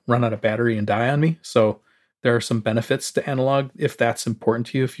going to run out of battery and die on me. So there are some benefits to analog if that's important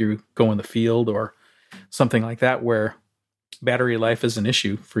to you, if you go in the field or something like that, where battery life is an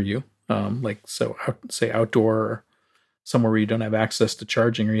issue for you. Say outdoor somewhere where you don't have access to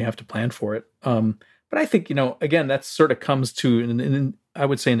charging or you have to plan for it. But I think, again, that sort of comes to I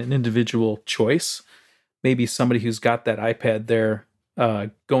would say an individual choice. Maybe somebody who's got that iPad there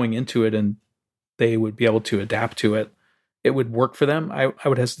going into it and they would be able to adapt to it. It would work for them. I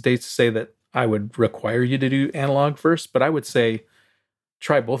would hesitate to say that I would require you to do analog first, but I would say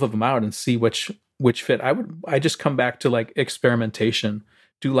try both of them out and see which fit. I just come back to like experimentation.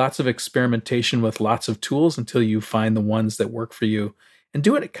 Do lots of experimentation with lots of tools until you find the ones that work for you, and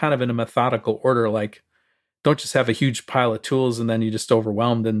do it kind of in a methodical order. Like, don't just have a huge pile of tools and then you just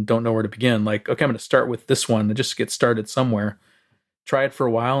overwhelmed and don't know where to begin. Like, okay, I'm going to start with this one and just get started somewhere. Try it for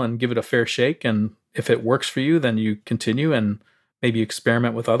a while and give it a fair shake. And if it works for you, then you continue and maybe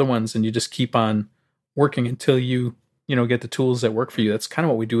experiment with other ones, and you just keep on working until you get the tools that work for you. That's kind of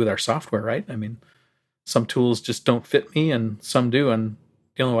what we do with our software, right? I mean, some tools just don't fit me and some do. And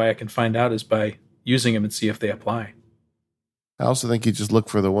the only way I can find out is by using them and see if they apply. I also think you just look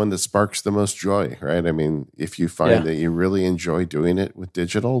for the one that sparks the most joy, right? I mean, if you find that you really enjoy doing it with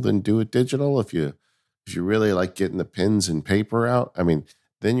digital, then do it digital. If you really like getting the pens and paper out, I mean,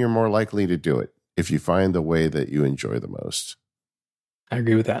 then you're more likely to do it if you find the way that you enjoy the most. I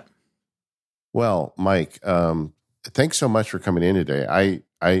agree with that. Well, Mike, thanks so much for coming in today. I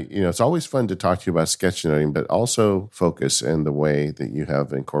it's always fun to talk to you about sketchnoting, but also focus and the way that you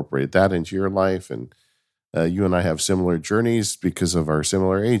have incorporated that into your life. And you and I have similar journeys because of our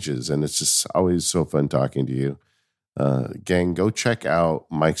similar ages, and it's just always so fun talking to you. Gang, go check out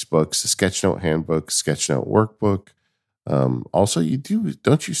Mike's books, the Sketchnote Handbook, Sketchnote Workbook. Also,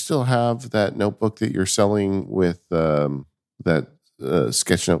 don't you still have that notebook that you're selling with that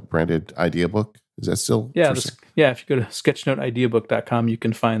Sketchnote branded idea book? Is that still? Yeah. If you go to sketchnoteideabook.com, you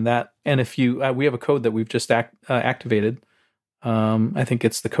can find that. And if you, we have a code that we've just activated. I think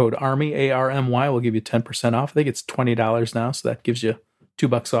it's the code ARMY, ARMY, will give you 10% off. I think it's $20 now. So that gives you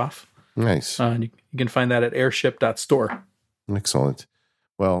 $2 off. Nice. And you can find that at airship.store. Excellent.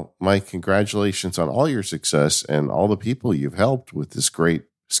 Well, Mike, congratulations on all your success and all the people you've helped with this great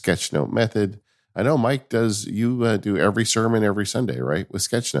sketchnote method. I know Mike you do every sermon every Sunday, right? With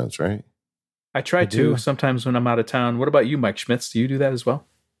sketchnotes, right? I try to sometimes when I'm out of town. What about you, Mike Schmitz? Do you do that as well?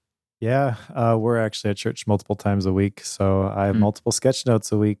 Yeah, we're actually at church multiple times a week. So I have multiple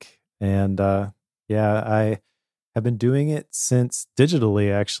sketchnotes a week. And I have been doing it since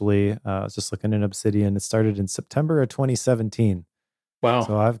digitally, actually. I was just looking in Obsidian. It started in September of 2017. Wow.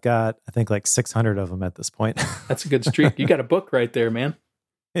 So I've got, I think, like 600 of them at this point. That's a good streak. You got a book right there, man.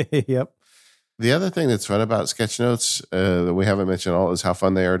 Yep. The other thing that's fun about sketchnotes that we haven't mentioned all is how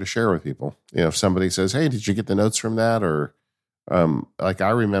fun they are to share with people. If somebody says, hey, did you get the notes from that? Or like I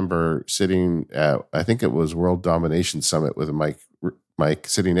remember sitting at, I think it was World Domination Summit with Mike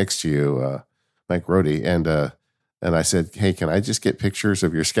sitting next to you, Mike Rohde. And I said, hey, can I just get pictures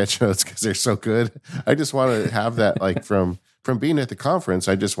of your sketchnotes because they're so good? I just want to have that, like from being at the conference.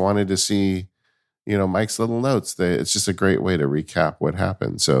 I just wanted to see, Mike's little notes. It's just a great way to recap what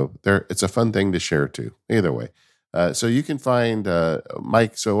happened. So it's a fun thing to share too. Either way, so you can find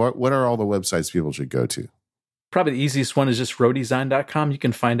Mike. So what are all the websites people should go to? Probably the easiest one is just rohdesign.com. You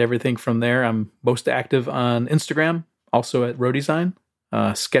can find everything from there. I'm most active on Instagram, also at rohdesign.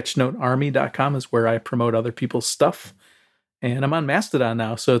 Sketchnotearmy.com is where I promote other people's stuff. And I'm on Mastodon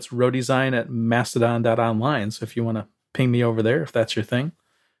now, so it's rohdesign at mastodon.online. So if you want to ping me over there, if that's your thing,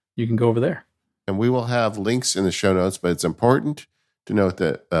 you can go over there. And we will have links in the show notes, but it's important to note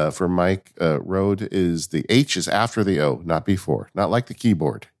that for Mike, Rohde is the H is after the O, not before, not like the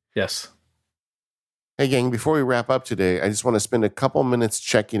keyboard. Yes. Hey, gang, before we wrap up today, I just want to spend a couple minutes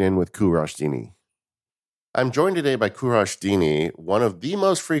checking in with Kourosh Dini. I'm joined today by Kourosh Dini, one of the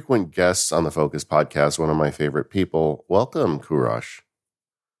most frequent guests on the Focus podcast, one of my favorite people. Welcome, Kourosh.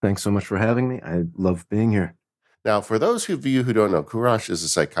 Thanks so much for having me. I love being here. Now, for those of you who don't know, Kourosh is a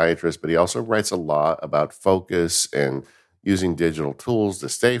psychiatrist, but he also writes a lot about focus and using digital tools to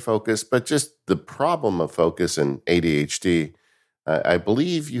stay focused, but just the problem of focus and ADHD. I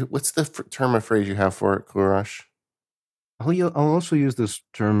believe what's the term or phrase you have for it, Kourosh? I'll also use this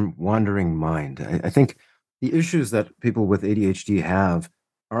term wandering mind. I think the issues that people with ADHD have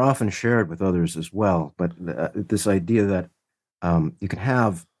are often shared with others as well, but this idea that you can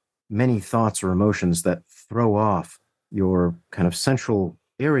have many thoughts or emotions that throw off your kind of central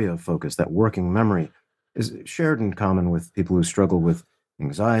area of focus, that working memory, is shared in common with people who struggle with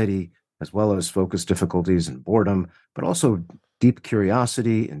anxiety, as well as focus difficulties and boredom, but also deep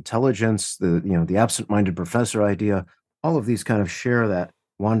curiosity, intelligence, the absent-minded professor idea. All of these kind of share that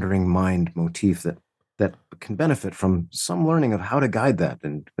wandering mind motif that can benefit from some learning of how to guide that,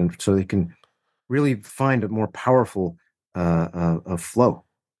 and so they can really find a more powerful of flow.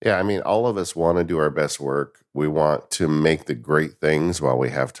 Yeah, I mean, all of us want to do our best work. We want to make the great things while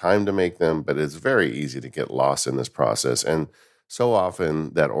we have time to make them, but it's very easy to get lost in this process. And so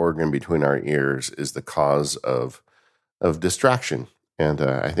often that organ between our ears is the cause of distraction. And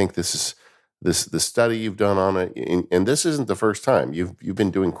I think this is the study you've done on it, and this isn't the first time. You've been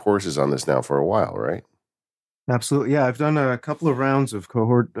doing courses on this now for a while, right? Absolutely. Yeah, I've done a couple of rounds of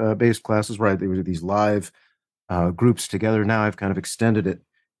cohort based classes where there were these live groups together. Now I've kind of extended it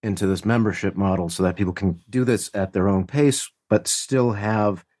into this membership model so that people can do this at their own pace, but still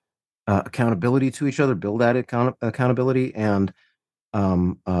have accountability to each other, build that accountability, and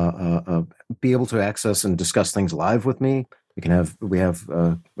be able to access and discuss things live with me. I've made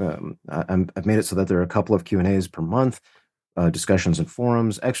it so that there are a couple of Q&As per month, discussions and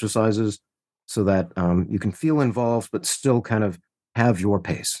forums, exercises, so that you can feel involved, but still kind of have your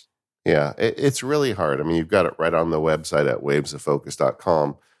pace. Yeah, it's really hard. I mean, you've got it right on the website at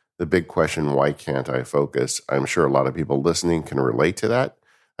wavesoffocus.com. The big question, why can't I focus? I'm sure a lot of people listening can relate to that.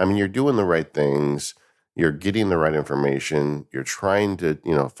 I mean, you're doing the right things. You're getting the right information. You're trying to,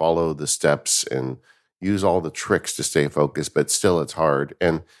 follow the steps and use all the tricks to stay focused, but still it's hard.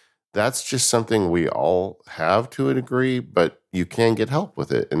 And that's just something we all have to a degree, but you can get help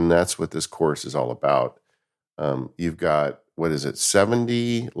with it. And that's what this course is all about. You've got,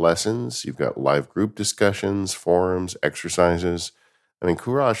 70 lessons. You've got live group discussions, forums, exercises. I mean,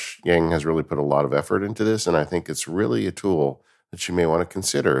 Courage Yang has really put a lot of effort into this, and I think it's really a tool that you may want to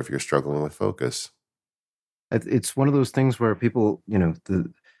consider if you're struggling with focus. It's one of those things where people,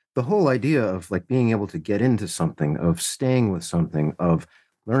 the whole idea of like being able to get into something, of staying with something, of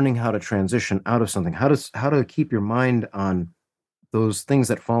learning how to transition out of something, how to keep your mind on those things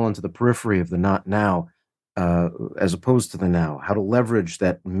that fall into the periphery of the not now, as opposed to the now, how to leverage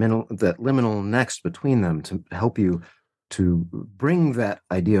that liminal next between them to help you to bring that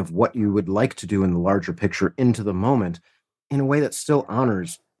idea of what you would like to do in the larger picture into the moment in a way that still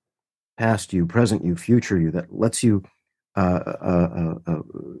honors past you, present you, future you, that lets you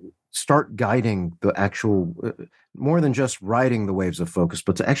start guiding the actual, more than just riding the waves of focus,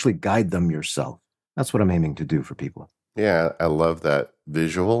 but to actually guide them yourself. That's what I'm aiming to do for people. Yeah, I love that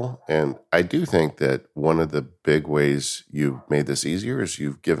visual. And I do think that one of the big ways you've made this easier is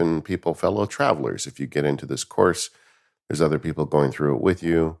you've given people fellow travelers. If you get into this course, there's other people going through it with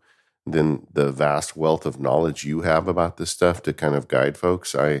you. Then the vast wealth of knowledge you have about this stuff to kind of guide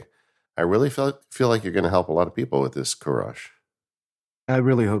folks. I really feel like you're going to help a lot of people with this Courage. I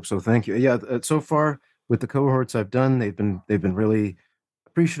really hope so. Thank you. Yeah, so far with the cohorts I've done, they've been really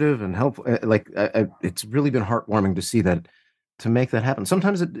appreciative and helpful. It's really been heartwarming to see that, to make that happen.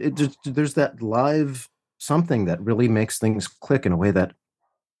 Sometimes it just, there's that live something that really makes things click in a way that,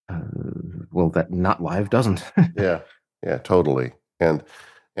 that not live doesn't. Yeah, totally. And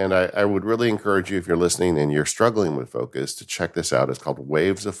I would really encourage you, if you're listening and you're struggling with focus, to check this out. It's called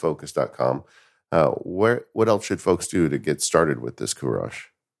wavesoffocus.com. What else should folks do to get started with this Courage?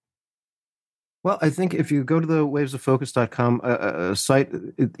 Well, I think if you go to the wavesoffocus.com site,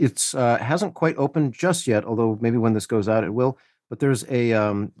 it's hasn't quite opened just yet, although maybe when this goes out, it will. But there's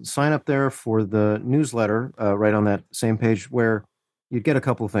a sign up there for the newsletter right on that same page, where you'd get a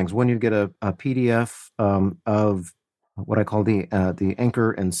couple of things. One, you'd get a PDF of what I call the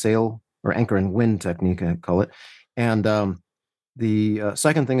anchor and sail, or anchor and wind technique, I call it. And the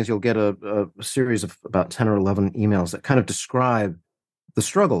second thing is you'll get a series of about 10 or 11 emails that kind of describe the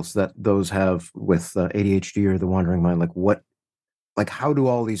struggles that those have with ADHD or the wandering mind. How do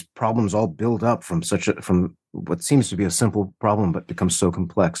all these problems all build up from what seems to be a simple problem but becomes so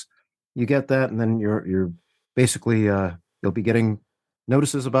complex? You get that, and then you're basically you'll be getting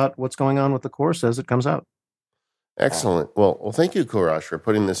notices about what's going on with the course as it comes out. Excellent. Well, thank you, Courage, for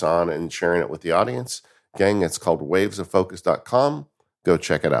putting this on and sharing it with the audience. Gang, it's called wavesoffocus.com. Go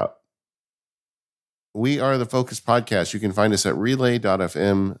check it out. We are the Focus Podcast. You can find us at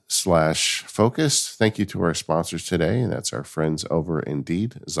relay.fm/focus. Thank you to our sponsors today, and that's our friends over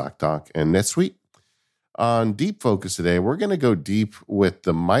Indeed, ZocDoc, and NetSuite. On Deep Focus today, we're going to go deep with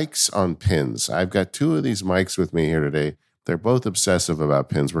the mics on pins. I've got two of these mics with me here today. They're both obsessive about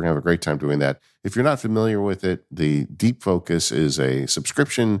pins. We're going to have a great time doing that. If you're not familiar with it, the Deep Focus is a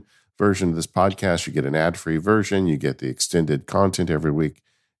subscription version of this podcast. You get an ad-free version. You get the extended content every week.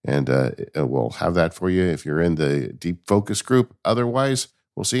 And we'll have that for you if you're in the Deep Focus group. Otherwise,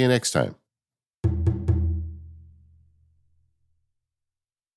 we'll see you next time.